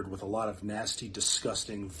is littered with a lot of nasty,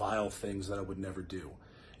 disgusting, vile things that I would never do.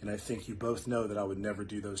 And I think you both know that I would never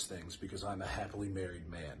do those things because I'm a happily married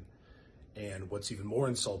man. And what's even more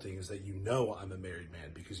insulting is that you know I'm a married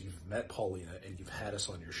man because you've met Paulina and you've had us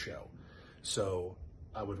on your show. So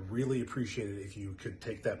I would really appreciate it if you could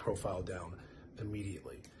take that profile down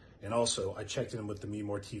immediately. And also, I checked in with the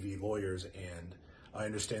MeMoreTV lawyers, and I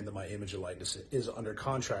understand that my image and likeness is under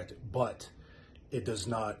contract, but it does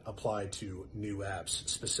not apply to new apps,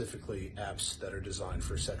 specifically apps that are designed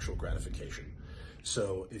for sexual gratification.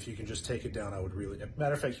 So if you can just take it down, I would really...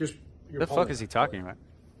 Matter of fact, here's your... The fuck is he talking about?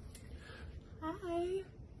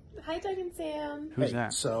 Hi, Doug and Sam. Who's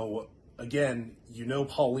that? So, again, you know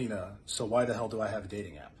Paulina, so why the hell do I have a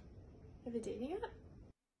dating app? You have a dating app?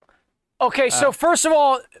 Okay, so first of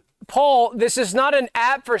all, Paul, this is not an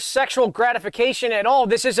app for sexual gratification at all.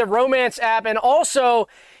 This is a romance app. And also,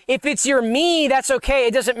 if it's your me, that's okay.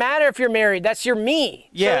 It doesn't matter if you're married. That's your me.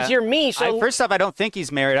 Yeah. So it's your me. So first off, I don't think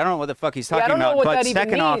he's married. I don't know what the fuck he's talking about. I don't know what but that even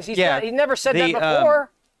second means. Off, He never said that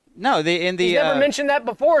before. No, he's never mentioned that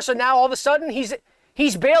before. So now all of a sudden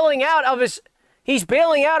he's bailing out of his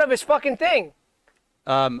fucking thing.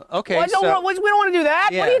 Okay. Well, we don't want to do that.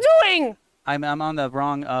 Yeah. What are you doing? I'm on the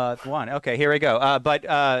wrong one. Okay, here we go.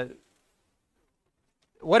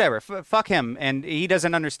 Whatever. Fuck him. And he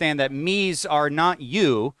doesn't understand that me's are not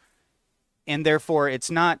you, and therefore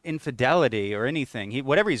it's not infidelity or anything.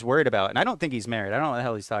 Whatever he's worried about, and I don't think he's married. I don't know what the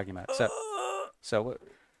hell he's talking about. So.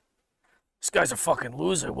 This guy's a fucking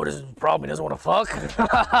loser. What is his problem? He doesn't want to fuck?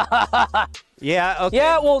 Yeah, okay.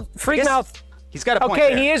 Yeah, well, Freakmouth. He's got a point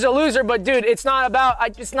Okay, there. he is a loser, but dude, it's not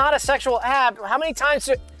a sexual app. How many times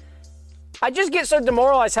I just get so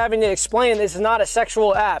demoralized having to explain this is not a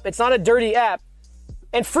sexual app. It's not a dirty app.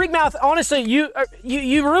 And Freakmouth, honestly,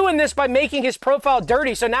 you ruined this by making his profile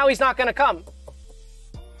dirty, so now he's not going to come.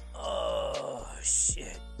 Oh,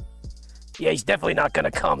 shit. Yeah, he's definitely not going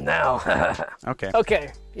to come now. Okay.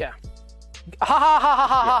 Okay, yeah. Ha ha ha ha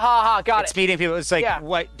ha ha ha. Got It's it. meeting people. It's like, Yeah.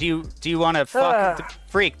 what do you want to fuck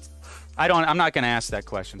freak? I'm not going to ask that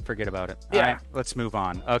question. Forget about it. Yeah. All right, let's move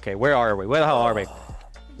on. Okay, where are we? Where the hell are we?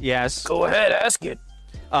 Yes. Go ahead, ask it.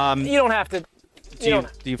 You don't have to. Do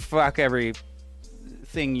you fuck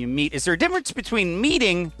everything you meet? Is there a difference between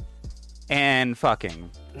meeting and fucking?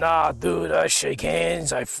 Nah, dude, I shake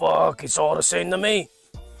hands, I fuck. It's all the same to me.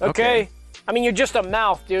 Okay. I mean, you're just a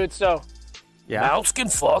mouth, dude, so. Yeah. Mouths can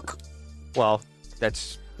fuck. Well,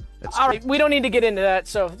 that's All right, we don't need to get into that,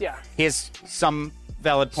 so yeah. He has some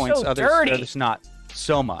valid points, So others dirty. not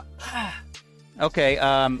so much. Okay,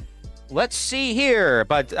 let's see here.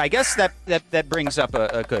 But I guess that brings up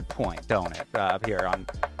a good point, don't it? Here on.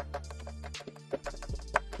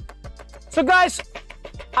 So guys,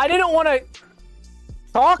 I didn't want to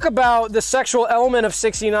talk about the sexual element of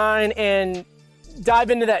 69 and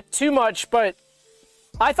dive into that too much, but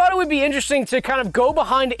I thought it would be interesting to kind of go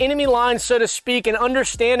behind enemy lines, so to speak, and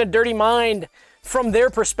understand a dirty mind from their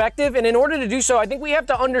perspective. And in order to do so, I think we have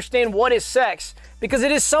to understand what is sex, because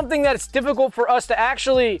it is something that it's difficult for us to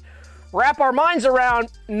actually wrap our minds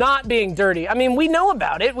around not being dirty. I mean, we know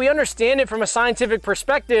about it. We understand it from a scientific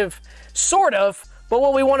perspective, sort of. But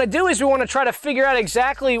what we want to do is we want to try to figure out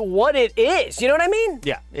exactly what it is. You know what I mean?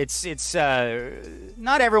 Yeah, it's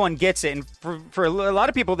not everyone gets it, and for a lot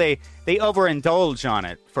of people they overindulge on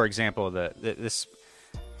it. For example, this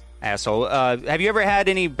asshole. Have you ever had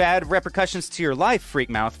any bad repercussions to your life,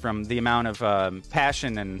 Freakmouth, from the amount of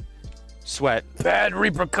passion and sweat? Bad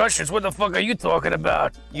repercussions? What the fuck are you talking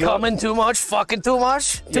about? Coming too much? Fucking too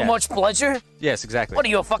much? Too much pleasure? Yes, exactly. What are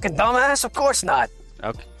you, a fucking dumbass? Of course not.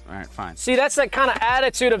 All right, fine. See, that's that kind of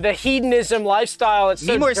attitude of the hedonism lifestyle. It's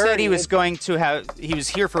so Meemore said dirty. he was going to have. He was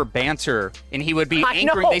here for banter, and he would be I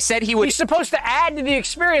anchoring. know. They said he would. He's supposed to add to the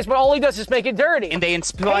experience, but all he does is make it dirty. And they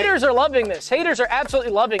inspired. Haters are loving this. Haters are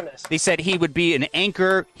absolutely loving this. They said he would be an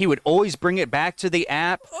anchor. He would always bring it back to the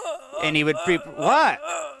app, and he would be what?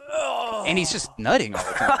 And he's just nutting all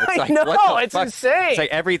the time. It's like, I know, what the it's fuck? insane. It's like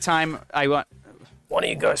every time I want. One of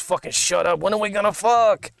you guys fucking shut up. When are we gonna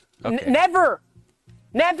fuck? Okay. Never.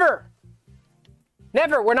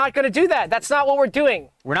 We're not going to do that. That's not what we're doing.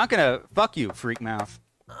 We're not gonna fuck you, freak mouth.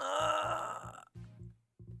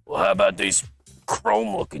 Well, how about these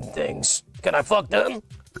chrome-looking things? Can I fuck them?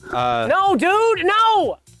 No, dude,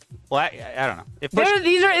 no. Well, I don't know.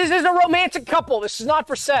 This is a romantic couple. This is not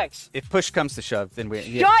for sex. If push comes to shove, then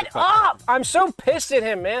we. Shut up! I'm so pissed at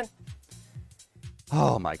him, man.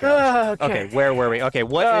 Oh my gosh. Okay. Where were we? Okay,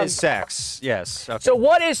 what is sex? Yes. Okay. So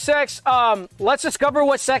what is sex? Let's discover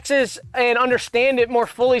what sex is and understand it more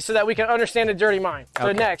fully so that we can understand the dirty mind. So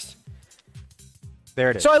Okay. next. There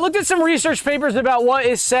it is. So I looked at some research papers about what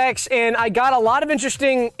is sex, and I got a lot of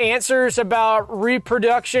interesting answers about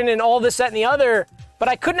reproduction and all this, that, and the other, but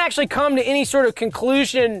I couldn't actually come to any sort of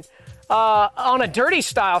conclusion on a dirty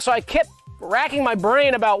style. So I kept racking my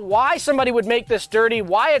brain about why somebody would make this dirty,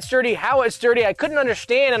 why it's dirty, how it's dirty. I couldn't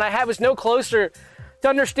understand, and I was no closer to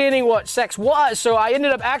understanding what sex was. So I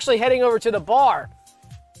ended up actually heading over to the bar.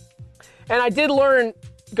 And I did learn,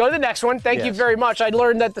 go to the next one. Thank you Yes. very much. I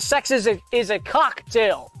learned that the sex is a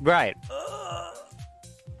cocktail. Right.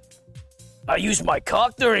 I use my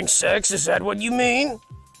cock during sex. Is that what you mean?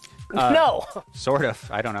 No, Sort of.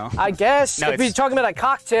 I don't know. I guess No, if it's- you're talking about a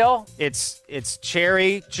cocktail, It's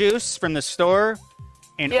cherry juice from the store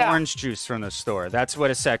and Yeah. orange juice from the store. That's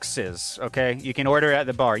what a sex is, okay? You can order at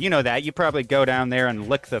the bar. You know that. You probably go down there and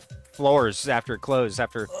lick the floors after it closes,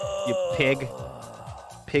 after you pig.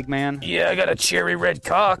 Pig man. Yeah, I got a cherry red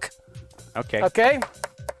cock. Okay. okay?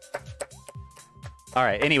 All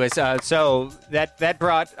right. Anyways, so that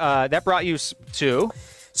brought you to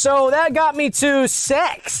So that got me to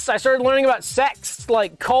sex. I started learning about sex,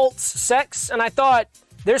 like cults, sex, and I thought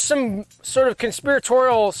there's some sort of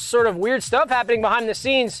conspiratorial, sort of weird stuff happening behind the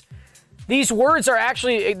scenes. These words are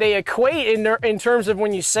actually, they equate in terms of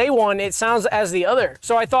when you say one, it sounds as the other.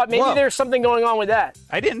 So I thought maybe Whoa. there's something going on with that.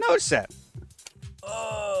 I didn't notice that.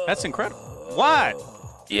 That's incredible. What?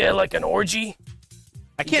 Yeah, like an orgy.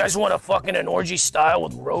 I You can't. guys want a fucking an orgy style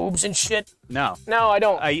with robes and shit? No. No, I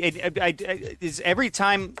don't. Is every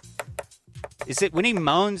time. Is it when he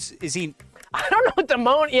moans? Is he? I don't know what the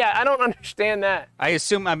moan. Yeah, I don't understand that. I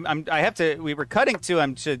assume I have to. We were cutting to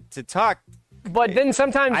him to talk. But then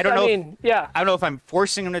sometimes, I don't know. yeah. I don't know if I'm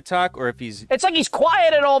forcing him to talk or if he's. It's like he's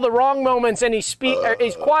quiet at all the wrong moments, and he's quiet.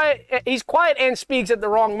 He's quiet and speaks at the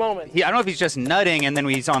wrong moment. I don't know if he's just nutting and then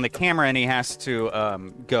he's on the camera and he has to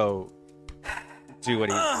go do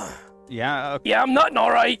what he. Yeah. Okay. Yeah, I'm nutting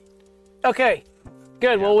all right. Okay,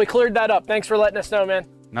 good. Well, we cleared that up. Thanks for letting us know, man.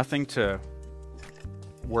 Nothing to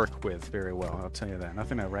work with very well. I'll tell you that.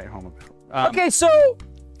 Nothing to write home about. Okay, so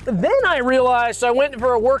then I realized, so I went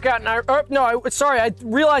for a workout, and I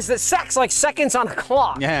realized that sex like seconds on a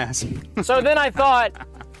clock. Yes. So then I thought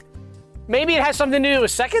maybe it has something to do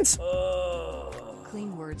with seconds.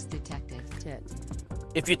 Clean words detected. Tit.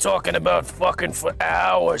 If you're talking about fucking for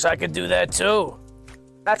hours, I could do that too.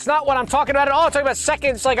 That's not what I'm talking about at all. I'm talking about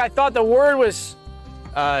seconds. Like I thought the word was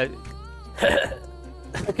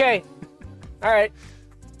okay. All right.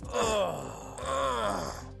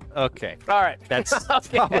 Okay. All right. That's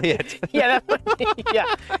Okay. probably it. Yeah,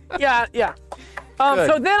 yeah.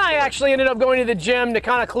 So then I actually ended up going to the gym to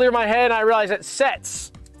kind of clear my head, and I realized that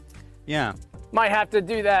sets Yeah. might have to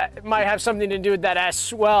do that. It might have something to do with that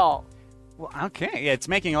as well. Well, okay. Yeah, it's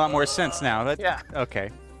making a lot more sense now. Yeah. Okay.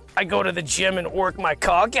 I go to the gym and work my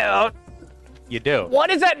cock out. You do. What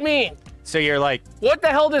does that mean? So you're like, What the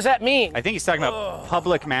hell does that mean? I think he's talking about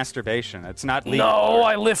public masturbation. It's not legal. No,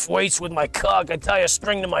 I lift weights with my cock. I tie a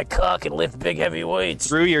string to my cock and lift big heavy weights.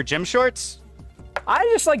 Through your gym shorts? I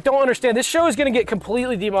just don't understand. This show is going to get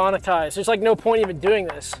completely demonetized. There's no point even doing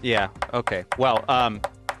this. Yeah. Okay. Well,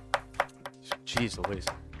 jeez Louise.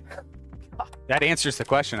 That answers the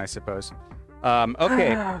question, I suppose.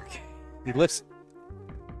 Okay. Okay. He lifts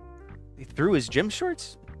through his gym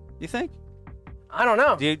shorts, you think? I don't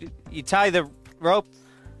know. You tie the rope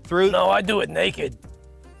through No, I do it naked.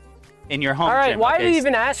 in your home All right, gym. why Okay, are you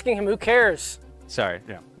even asking him? Who cares? Sorry.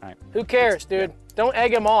 Yeah. All right. Who cares, dude? Don't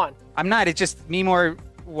egg him on. I'm not. It just MeMore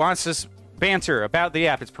wants us banter about the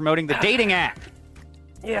app. It's promoting the dating app.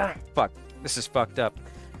 Yeah. Fuck. This is fucked up.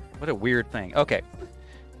 What a weird thing. Okay.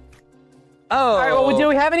 Oh. All right, well, do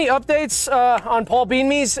we have any updates on Paul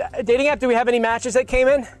Beanme's dating app? Do we have any matches that came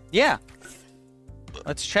in? Yeah.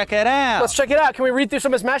 Let's check it out. Let's check it out. Can we read through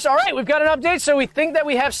some of his matches? All right, we've got an update. So we think that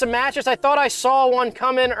we have some matches. I thought I saw one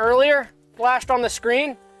come in earlier, flashed on the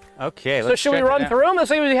screen. Okay, So should we run through them? Let's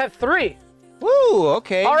say we have 3. Woo,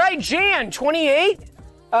 okay. All right, Jan, 28,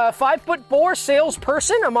 5'4",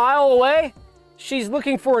 salesperson, a mile away. She's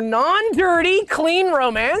looking for non-dirty, clean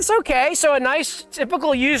romance. Okay, so a nice,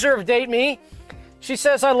 typical user of Date Me. She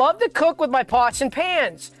says, I love to cook with my pots and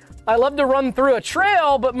pans. I love to run through a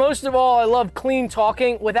trail, but most of all, I love clean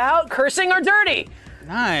talking without cursing or dirty.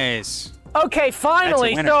 Nice. Okay,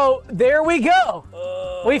 finally, so there we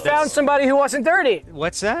go. We found somebody who wasn't dirty.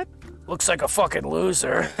 What's that? Looks like a fucking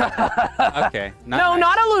loser. Okay. No,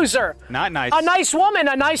 not a loser. Not nice. A nice woman,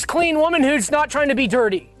 a nice, clean woman who's not trying to be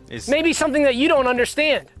dirty. Maybe something that you don't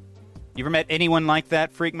understand. You ever met anyone like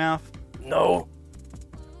that, Freak Mouth? No.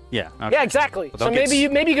 Yeah. Okay. Yeah, exactly. Well, so maybe you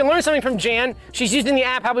can learn something from Jan. She's using the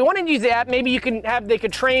app how we wanted to use the app. Maybe they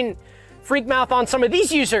could train Freak Mouth on some of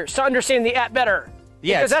these users to understand the app better.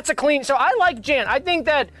 Yeah. Because that's a clean. So I like Jan. I think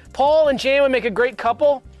that Paul and Jan would make a great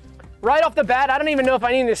couple. Right off the bat, I don't even know if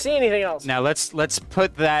I need to see anything else. Now let's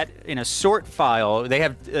put that in a sort file. They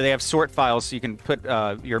have sort files so you can put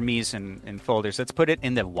your me's in folders. Let's put it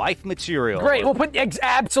in the wife material. Great. We'll put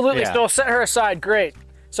absolutely. Yeah. So we'll set her aside. Great.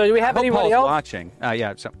 So do we have anybody Paul's else? watching?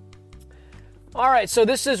 Yeah. So. All right. So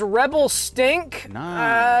this is Rebel Stink.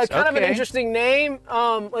 Nice. Kind of an interesting name.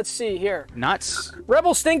 Let's see here. Nuts.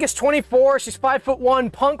 Rebel Stink is 24. She's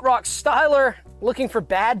 5'1", punk rock styler, looking for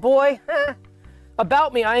bad boy.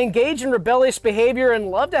 About me, I engage in rebellious behavior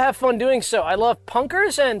and love to have fun doing so. I love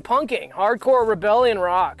punkers and punking. Hardcore rebellion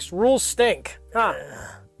rocks. Rules stink. Huh.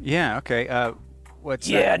 Yeah, okay. What's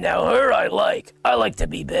that? Yeah, now her I like. I like to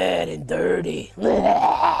be bad and dirty.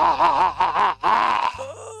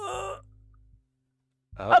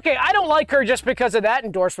 Okay, I don't like her just because of that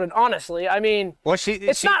endorsement, honestly. I mean, Well,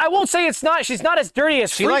 I won't say it's not. She's not as dirty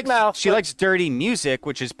as Freak Mouth. She likes dirty music,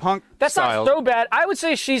 which is punk That's style. not so bad. I would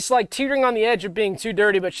say she's like teetering on the edge of being too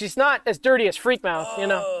dirty, but she's not as dirty as Freak Mouth, you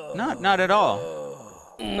know? Not at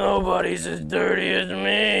all. Nobody's as dirty as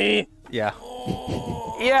me. Yeah.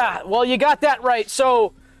 Yeah, well, you got that right.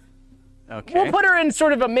 So Okay. we'll put her in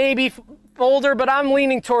sort of a maybe folder, but I'm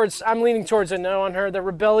leaning towards a no on her. The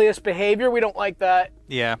rebellious behavior, we don't like that.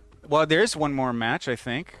 Yeah. Well, there's one more match, I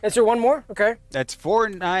think. Is there one more? Okay. That's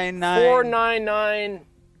 499. 499.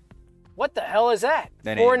 What the hell is that?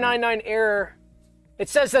 That ain't 499 error. It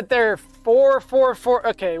says that they're 444.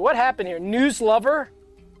 Okay, what happened here? News lover?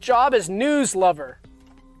 Job is news lover.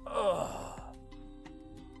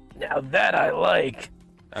 Now that I like.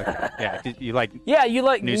 Okay. Yeah. You like? Yeah, you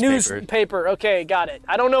like Newspaper. newspaper. Okay, got it.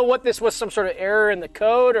 I don't know what this was, some sort of error in the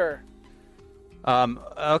code or.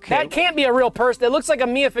 Okay. That can't be a real person. It looks like a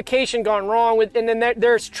meification gone wrong with, and then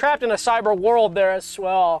they're trapped in a cyber world there as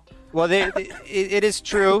well. Well, it is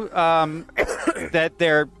true that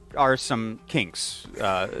there are some kinks.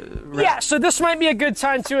 Yeah, so this might be a good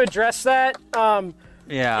time to address that.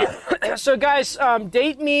 Yeah. So guys,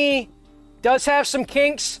 Date Me does have some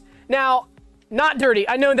kinks. Now, not dirty.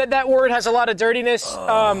 I know that word has a lot of dirtiness.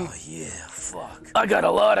 Yeah, fuck. I got a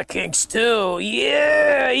lot of kinks too.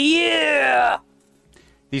 Yeah.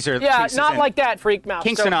 These are Yeah, kinks not in- like that, Freak Mouth.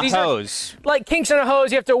 kinks So in a these are hose. like kinks in a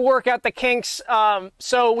hose. You have to work out the kinks.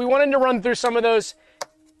 So we wanted to run through some of those.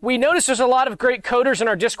 We noticed there's a lot of great coders in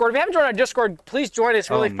our Discord. If you haven't joined our Discord, please join. It's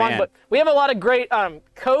really fun. man. But we have a lot of great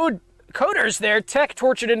coders there, tech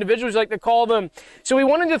tortured individuals, like to call them. So we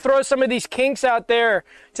wanted to throw some of these kinks out there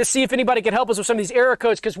to see if anybody could help us with some of these error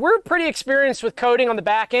codes, because we're pretty experienced with coding on the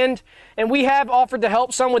back end, and we have offered to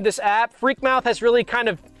help some with this app. Freakmouth has really kind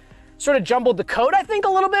of sort of jumbled the code, I think, a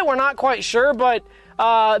little bit. We're not quite sure, but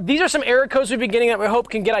these are some error codes we've been getting that we hope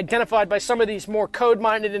can get identified by some of these more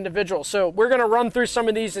code-minded individuals. So we're going to run through some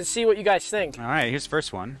of these and see what you guys think. All right, here's the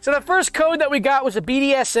first one. So the first code that we got was a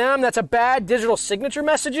BDSM. That's a bad digital signature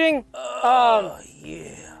messaging.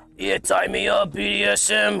 Yeah, tie me up,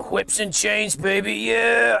 BDSM, whips and chains, baby,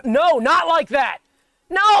 yeah. No, not like that.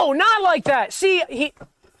 No, not like that. See,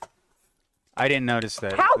 I didn't notice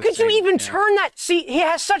that. how The could you same- even yeah. turn that? See, he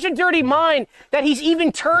has such a dirty mind that he's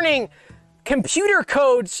even turning computer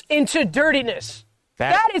codes into dirtiness.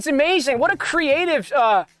 That is amazing. What a creative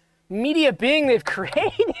media being they've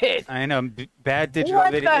created. I know, bad digital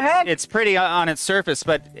What video. the heck? It's pretty on its surface,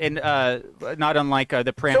 but not unlike the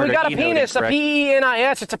parameter. So we got a E-node penis, a incorrect.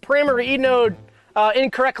 PENIS. It's a parameter E node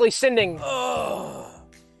incorrectly sending.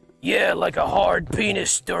 Yeah, like a hard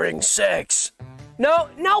penis during sex. No,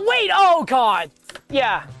 wait. Oh, God.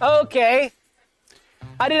 Yeah, okay.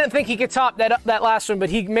 I didn't think he could top that last one, but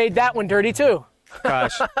he made that one dirty too.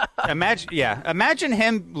 Gosh, imagine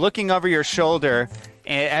him looking over your shoulder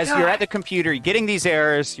as you're at the computer, getting these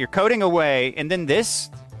errors, you're coding away, and then this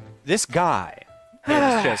guy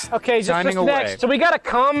is just okay, signing just away. next. So we got a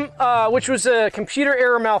cum, which was a computer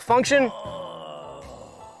error malfunction.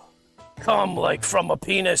 Come like from a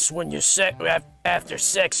penis when you're after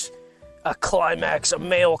sex. A climax, a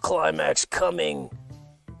male climax coming.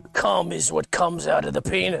 Cum is what comes out of the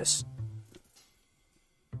penis.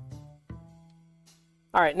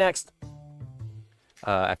 All right, next.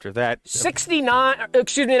 After that, 69,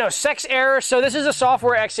 excuse me, no, sex error. So this is a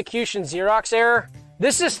software execution Xerox error.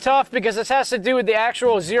 This is tough because this has to do with the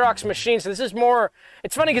actual Xerox machine. So this is more,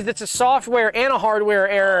 it's funny because it's a software and a hardware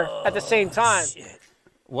error at the same time. Shit.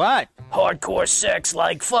 what? Hardcore sex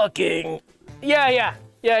like fucking. Yeah.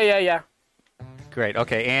 Great.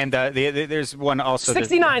 Okay, and there's one also.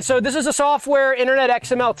 69. So this is a software Internet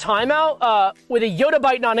XML timeout with a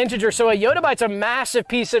yottabyte non-integer. So a yottabyte's a massive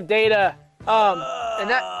piece of data. And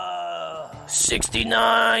that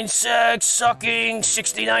 69 sex sucking,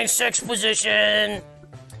 69 sex position.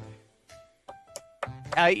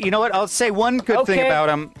 You know what? I'll say one good thing Okay. about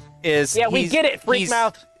him is we get it, freak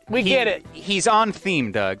mouth. We get it. He's on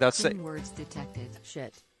theme, Doug. That's it. Clean words detected.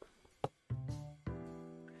 Shit.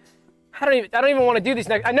 I don't even want to do these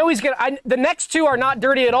next. I know he's gonna. The next two are not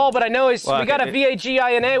dirty at all, but I know we got a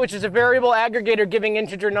VAGINA, which is a variable aggregator giving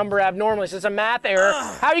integer number abnormally. So it's a math error.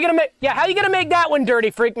 How are you gonna make? Yeah, how are you gonna make that one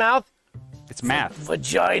dirty, freak mouth? It's math.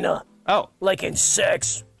 Vagina. Oh, Like in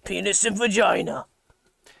sex. Penis and vagina.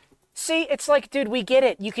 See, it's like, dude, we get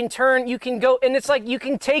it. You can go, and it's like you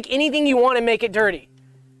can take anything you want and make it dirty.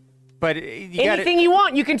 but you got Anything you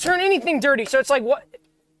want, you can turn anything dirty. So it's like what?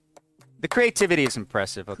 the creativity is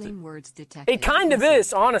impressive. Clean words detected. It kind of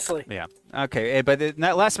is, honestly. Yeah. Okay, but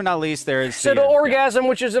last but not least, there is So the orgasm,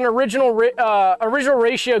 which is an original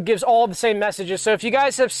ratio, gives all the same messages. So if you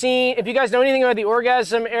guys know anything about the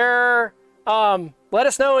orgasm error, let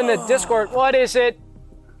us know in the Discord. What is it?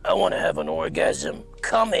 I want to have an orgasm.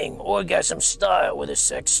 Coming. Orgasm style with a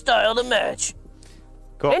sex style to match.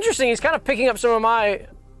 Cool. Interesting. He's kind of picking up some of my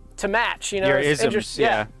to match. You know, Your it's isms, interesting.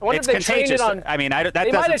 yeah. I wonder It's if they trained contagious. it on. I mean, that They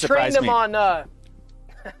might doesn't have surprise trained him me. on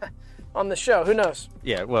on the show. Who knows?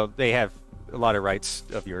 Yeah, well, they have a lot of rights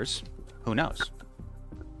of yours. Who knows?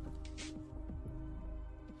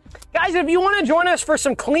 Guys, if you want to join us for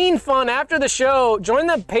some clean fun after the show, join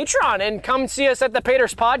the Patreon and come see us at the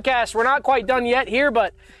Paters Podcast. We're not quite done yet here,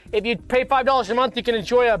 but if you pay $5 a month, you can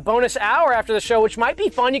enjoy a bonus hour after the show, which might be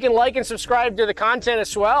fun. You can like and subscribe to the content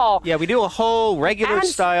as well. Yeah, we do a whole regular And-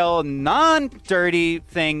 style, non-dirty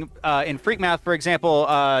thing in Freakmouth, for example.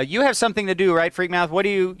 You have something to do, right, Freakmouth? What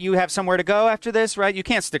do you have somewhere to go after this, right? You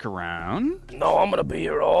can't stick around. No, I'm gonna be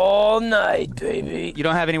here all night, baby. You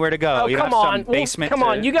don't have anywhere to go. Oh, you come don't have on. some basement. Come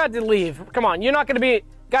on. You got to leave. Come on. You're not going to be...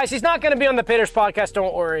 Guys, he's not going to be on the Paters Podcast.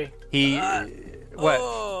 Don't worry. What?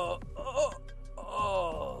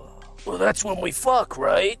 Well, that's when we fuck,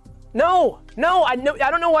 right? No. I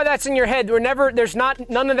don't know why that's in your head.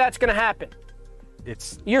 None of that's going to happen.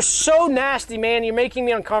 You're so nasty, man. You're making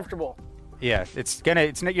me uncomfortable. Yeah, it's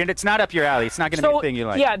not up your alley. It's not gonna be a thing you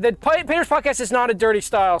like. Yeah, the Paters Podcast is not a dirty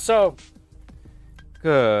style, so...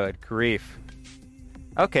 Good grief.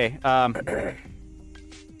 Okay.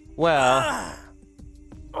 Well.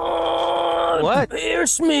 What?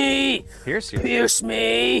 Pierce me! Pierce you. Pierce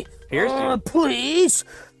me! Pierce you. Please!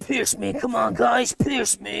 Pierce me! Come on, guys!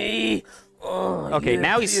 Pierce me! Okay, yeah,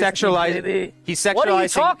 now he's pierce me, sexualizing. baby. He's sexualizing. What are you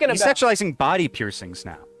talking He's about? sexualizing body piercings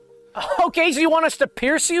now. Okay, so you want us to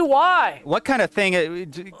pierce you? Why? What kind of thing?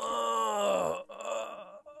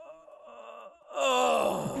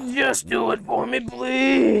 Just do it for me,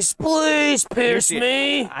 please! Please pierce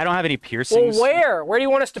me! I don't have any piercings. Well, where? Where do you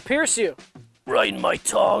want us to pierce you? Right in my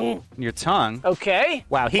tongue. Your tongue. Okay.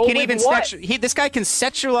 Wow, he Well, can with even what? this guy can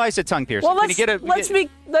sexualize a tongue piercing. Well, Can he get a-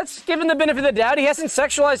 let's give him the benefit of the doubt. He hasn't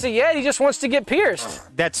sexualized it yet. He just wants to get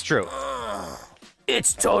pierced. That's true.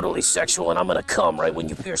 It's totally sexual, and I'm gonna come right when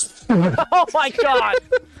you pierce me. Oh my god.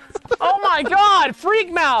 Oh my god,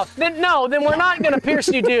 freak mouth. Then we're not gonna pierce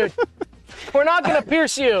you, dude. We're not gonna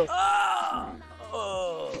pierce you.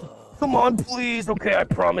 Come on, please. Okay, I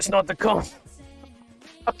promise not to come.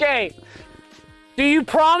 Okay. Do you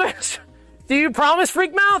promise? Do you promise,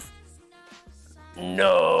 freak mouth?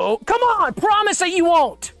 No. Come on, promise that you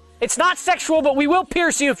won't. It's not sexual, but we will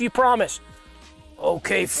pierce you if you promise.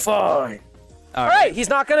 Okay, fine. All right, he's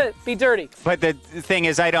not gonna be dirty. But the thing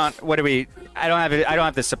is, I don't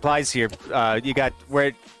have the supplies here. Do you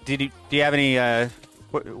have any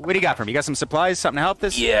What do you got for me? You got some supplies? Something to help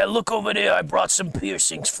this? Yeah, look over there. I brought some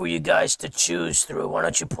piercings for you guys to choose through. Why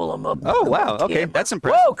don't you pull them up? Oh, wow. Okay, that's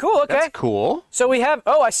impressive. Whoa, cool, okay. That's cool. So we have,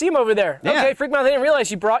 oh, I see him over there. Yeah. Okay, Freak Mouth, I didn't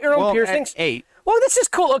realize you brought your own piercings. 8. Well, this is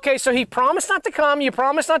cool. Okay, so he promised not to come. You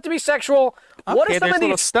promised not to be sexual. What are some there's of little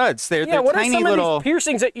these studs. They're what tiny are some little. of these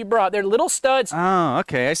piercings that you brought? They're little studs. Oh,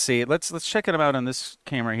 okay, I see. Let's check them out on this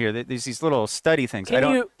camera here. There's these little studdy things.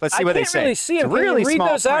 Let's see what they say. I can't really see them. It's a really Can you read small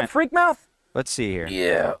those out, print. Freak Mouth? Let's see here.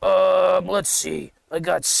 Yeah, let's see. I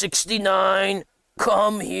got 69.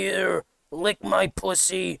 Come here, lick my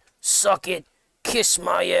pussy, suck it, kiss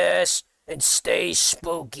my ass, and stay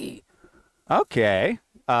spooky. Okay.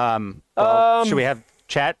 Should we have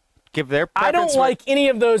chat give their I preference? don't like any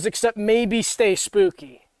of those except maybe stay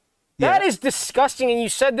spooky. Yeah. That is disgusting, and you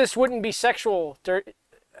said this wouldn't be sexual.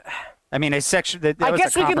 I mean, a section. I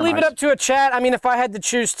guess we could leave it up to a chat. I mean, if I had to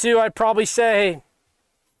choose two, I'd probably say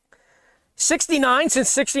 69, since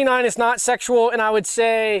 69 is not sexual, and I would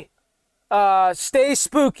say stay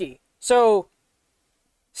spooky. So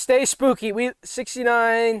stay spooky.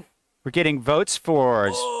 69. We're getting votes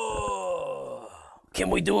for Can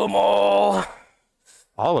we do them all?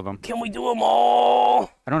 all of them. Can we do them all?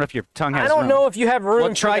 I don't know if your tongue has I don't room. know if you have room Well,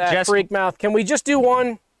 for try that, just- Freak Mouth. Can we just do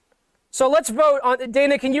one? So let's vote on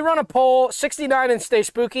Dana. Can you run a poll? 69 and stay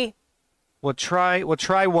spooky. We'll try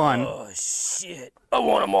one. Oh, shit. I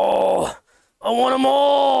want them all. I want them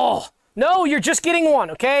all. No, you're just getting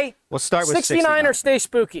one, okay? We'll start with 69 or stay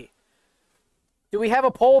spooky. Do we have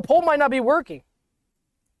a poll? Poll might not be working.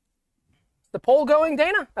 Is the poll going,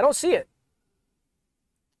 Dana? I don't see it.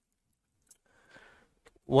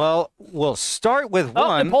 Well, we'll start with Oh,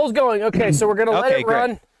 one. the poll's going. Okay, so we're gonna let it great.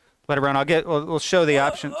 run. Let it run. We'll show the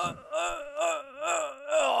options.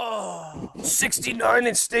 69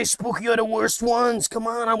 and stay spooky are the worst ones. Come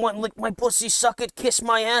on, I want lick my pussy, suck it, kiss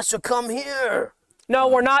my ass, or come here. No,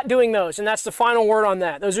 we're not doing those, and that's the final word on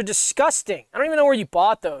that. Those are disgusting. I don't even know where you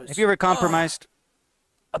bought those. Have you ever compromised?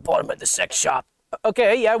 I bought them at the sex shop.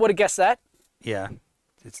 Okay, yeah, I would have guessed that. Yeah.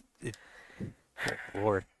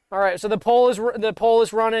 Lord. All right, so the poll is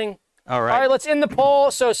running. All right. All right, let's end the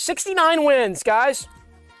poll. So 69 wins, guys.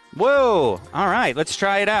 Whoa. All right. Let's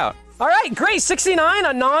try it out. All right, great. 69,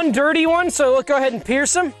 a non-dirty one. So let's go ahead and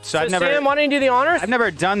pierce him. So I've never- Sam, why don't you do the honors? I've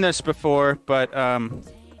never done this before, but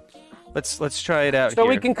let's try it out. So here.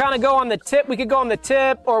 we can kind of go on the tip. We could go on the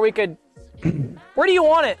tip, or we could. Where do you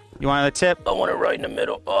want it? You want the tip? I want it right in the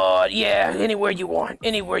middle. Oh, yeah, anywhere you want.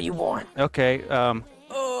 Anywhere you want. Okay.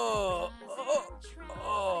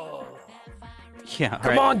 Yeah.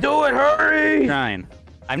 Come on, do it, hurry. Trying.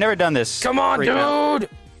 I've never done this. Come on, Freak out. dude.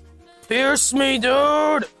 Pierce me,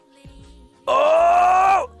 dude.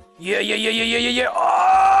 Oh! Yeah.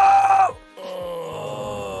 Oh!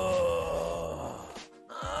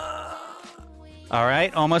 All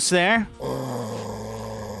right. Almost there.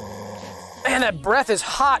 Man, that breath is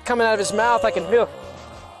hot coming out of his mouth. I can feel.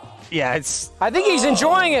 Yeah. It's. I think he's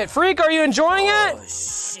enjoying it. Freak, are you enjoying it?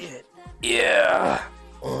 Shit. Yeah.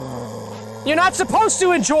 You're not supposed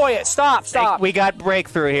to enjoy it. Stop. We got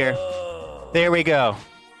breakthrough here. There we go.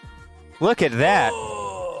 Look at that.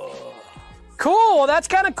 Cool. Well, that's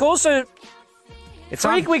kind of cool. So, It's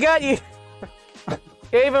Freak, on. we got you.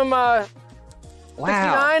 Gave him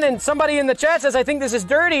 69, and somebody in the chat says, I think this is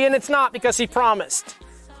dirty, and it's not because he promised.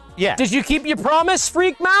 Yeah. Did you keep your promise,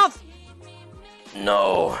 Freak Mouth?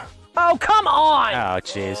 No. Oh, come on. Oh,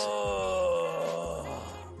 jeez.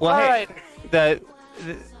 Well, All hey, right.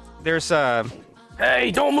 there's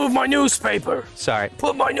Hey, don't move my newspaper. Sorry.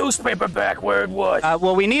 Put my newspaper back where it was.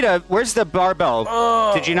 Well, we need where's the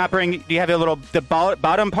barbell? Did you not bring? Do you have the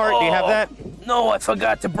bottom part? Do you have that? No, I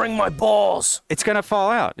forgot to bring my balls. It's gonna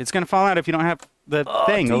fall out. It's gonna fall out if you don't have the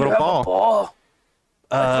thing, Do a you little have ball. a ball?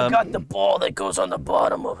 I forgot the ball that goes on the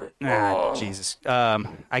bottom of it. Ah, Jesus.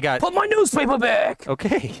 I got. Put my newspaper back.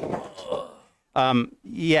 Okay.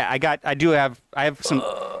 Yeah, I have some.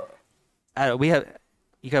 We have.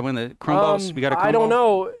 You got one of the chrome balls. We got a chrome I don't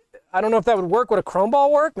ball? know. I don't know if that would work. Would a chrome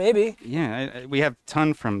ball work? Maybe. Yeah, we have a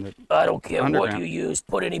ton from the. I don't care Underground. what you use.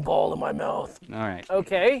 Put any ball in my mouth. All right.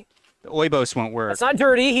 Okay. The oibos won't work. It's not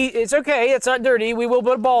dirty. It's okay. It's not dirty. We will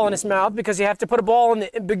put a ball in his mouth because you have to put a ball in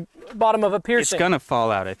the bottom of a It's piercing. gonna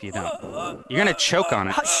fall out if you don't. You're gonna choke on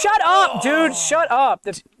it. Shut up, dude. Shut up.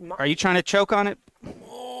 Are you trying to choke on it?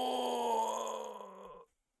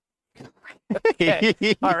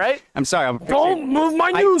 All right. I'm sorry. Don't move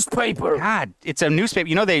my newspaper. God, it's a newspaper.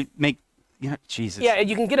 You know they make. Jesus. Yeah,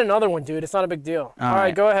 you can get another one, dude. It's not a big deal. All right,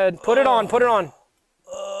 right. go ahead. Put it on. Put it on.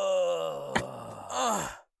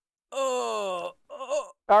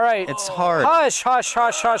 All right. It's hard. Hush, hush,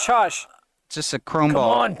 hush, hush, hush. just a chrome Come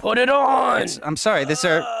ball. on, put it on. I'm sorry. These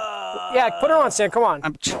are. Yeah, put it on, Sam. Come on.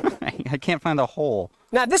 I'm trying. I can't find the hole.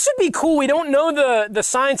 Now, this would be cool. We don't know the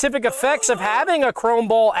scientific effects of having a chrome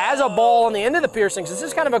ball as a ball on the end of the piercings. This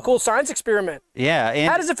is kind of a cool science experiment. Yeah. And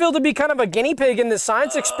How does it feel to be kind of a guinea pig in this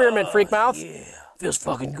science experiment, Freak Mouth? Yeah, feels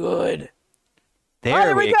fucking good.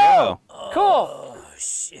 there we go. Cool. Oh,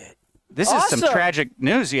 shit. This is some Awesome. tragic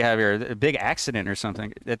news you have here. A big accident or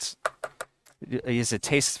something. Is a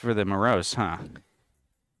taste for the morose, huh?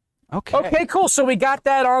 Okay. Okay, cool. So we got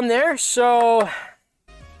that on there. So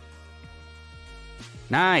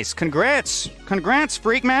Nice. Congrats,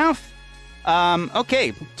 Freak Mouth.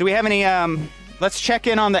 Okay. Do we have any? Let's check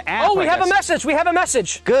in on the app. we I have a guess. message. We have a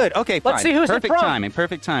message. Good. Okay. Fine. Let's see who's it perfect from. timing.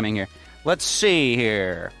 Perfect timing here. Let's see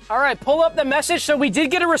here. All right, pull up the message. So we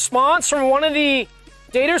did get a response from one of the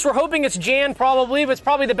daters. We're hoping it's Jan, probably, but it's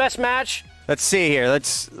probably the best match. Let's see here.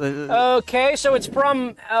 Let's. Okay, so it's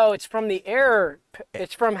from the error.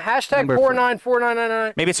 It's from hashtag Number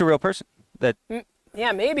 494999. Maybe it's a real person. That.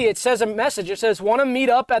 Yeah, maybe it says a message. It says, want to meet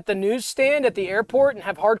up at the newsstand at the airport and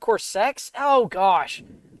have hardcore sex? Oh, gosh.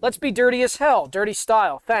 Let's be dirty as hell. Dirty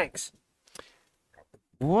style. Thanks.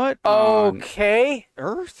 What? On Okay.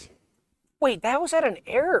 Earth? Wait, that was at an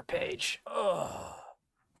error page. I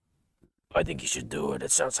think you should do it.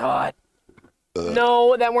 It sounds hot.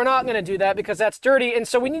 No, that we're not going to do that because that's dirty. And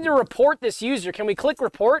so we need to report this user. Can we click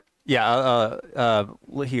report? Yeah.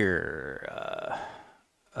 Here.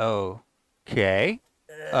 Okay.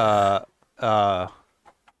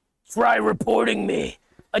 Try reporting me.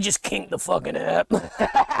 I just kinked the fucking app.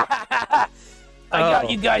 I got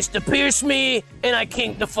you guys to pierce me, and I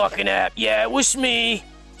kinked the fucking app. Yeah, it was me.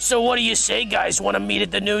 So what do you say, guys? Want to meet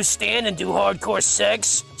at the newsstand and do hardcore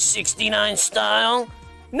sex, 69 style?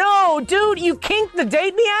 No, dude, you kinked the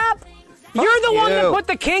Date Me app? You're the one that you. put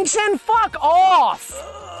the kinks in? Fuck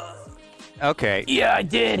off. Okay. Yeah, I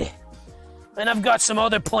did. And I've got some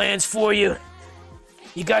other plans for you.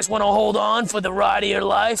 You guys want to hold on for the ride of your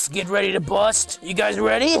life? Get ready to bust. You guys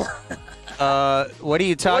ready? What are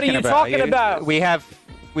you talking about? talking about?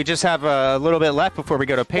 We just have a little bit left before we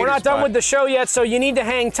go to Peter's We're not done spot. with the show yet, so you need to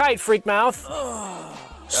hang tight, Freak Mouth.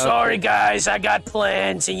 Sorry, guys. I got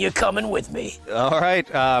plans, and you're coming with me. All right.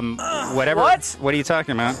 Whatever. What? What are you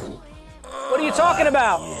talking about? What are you talking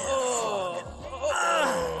about?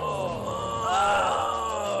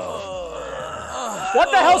 What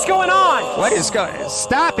the hell's going on? What is going?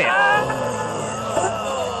 Stop it!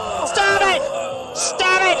 Stop it!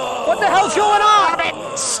 Stop it! What the hell's going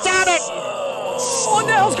on? Stop it! What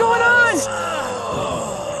the hell's going on?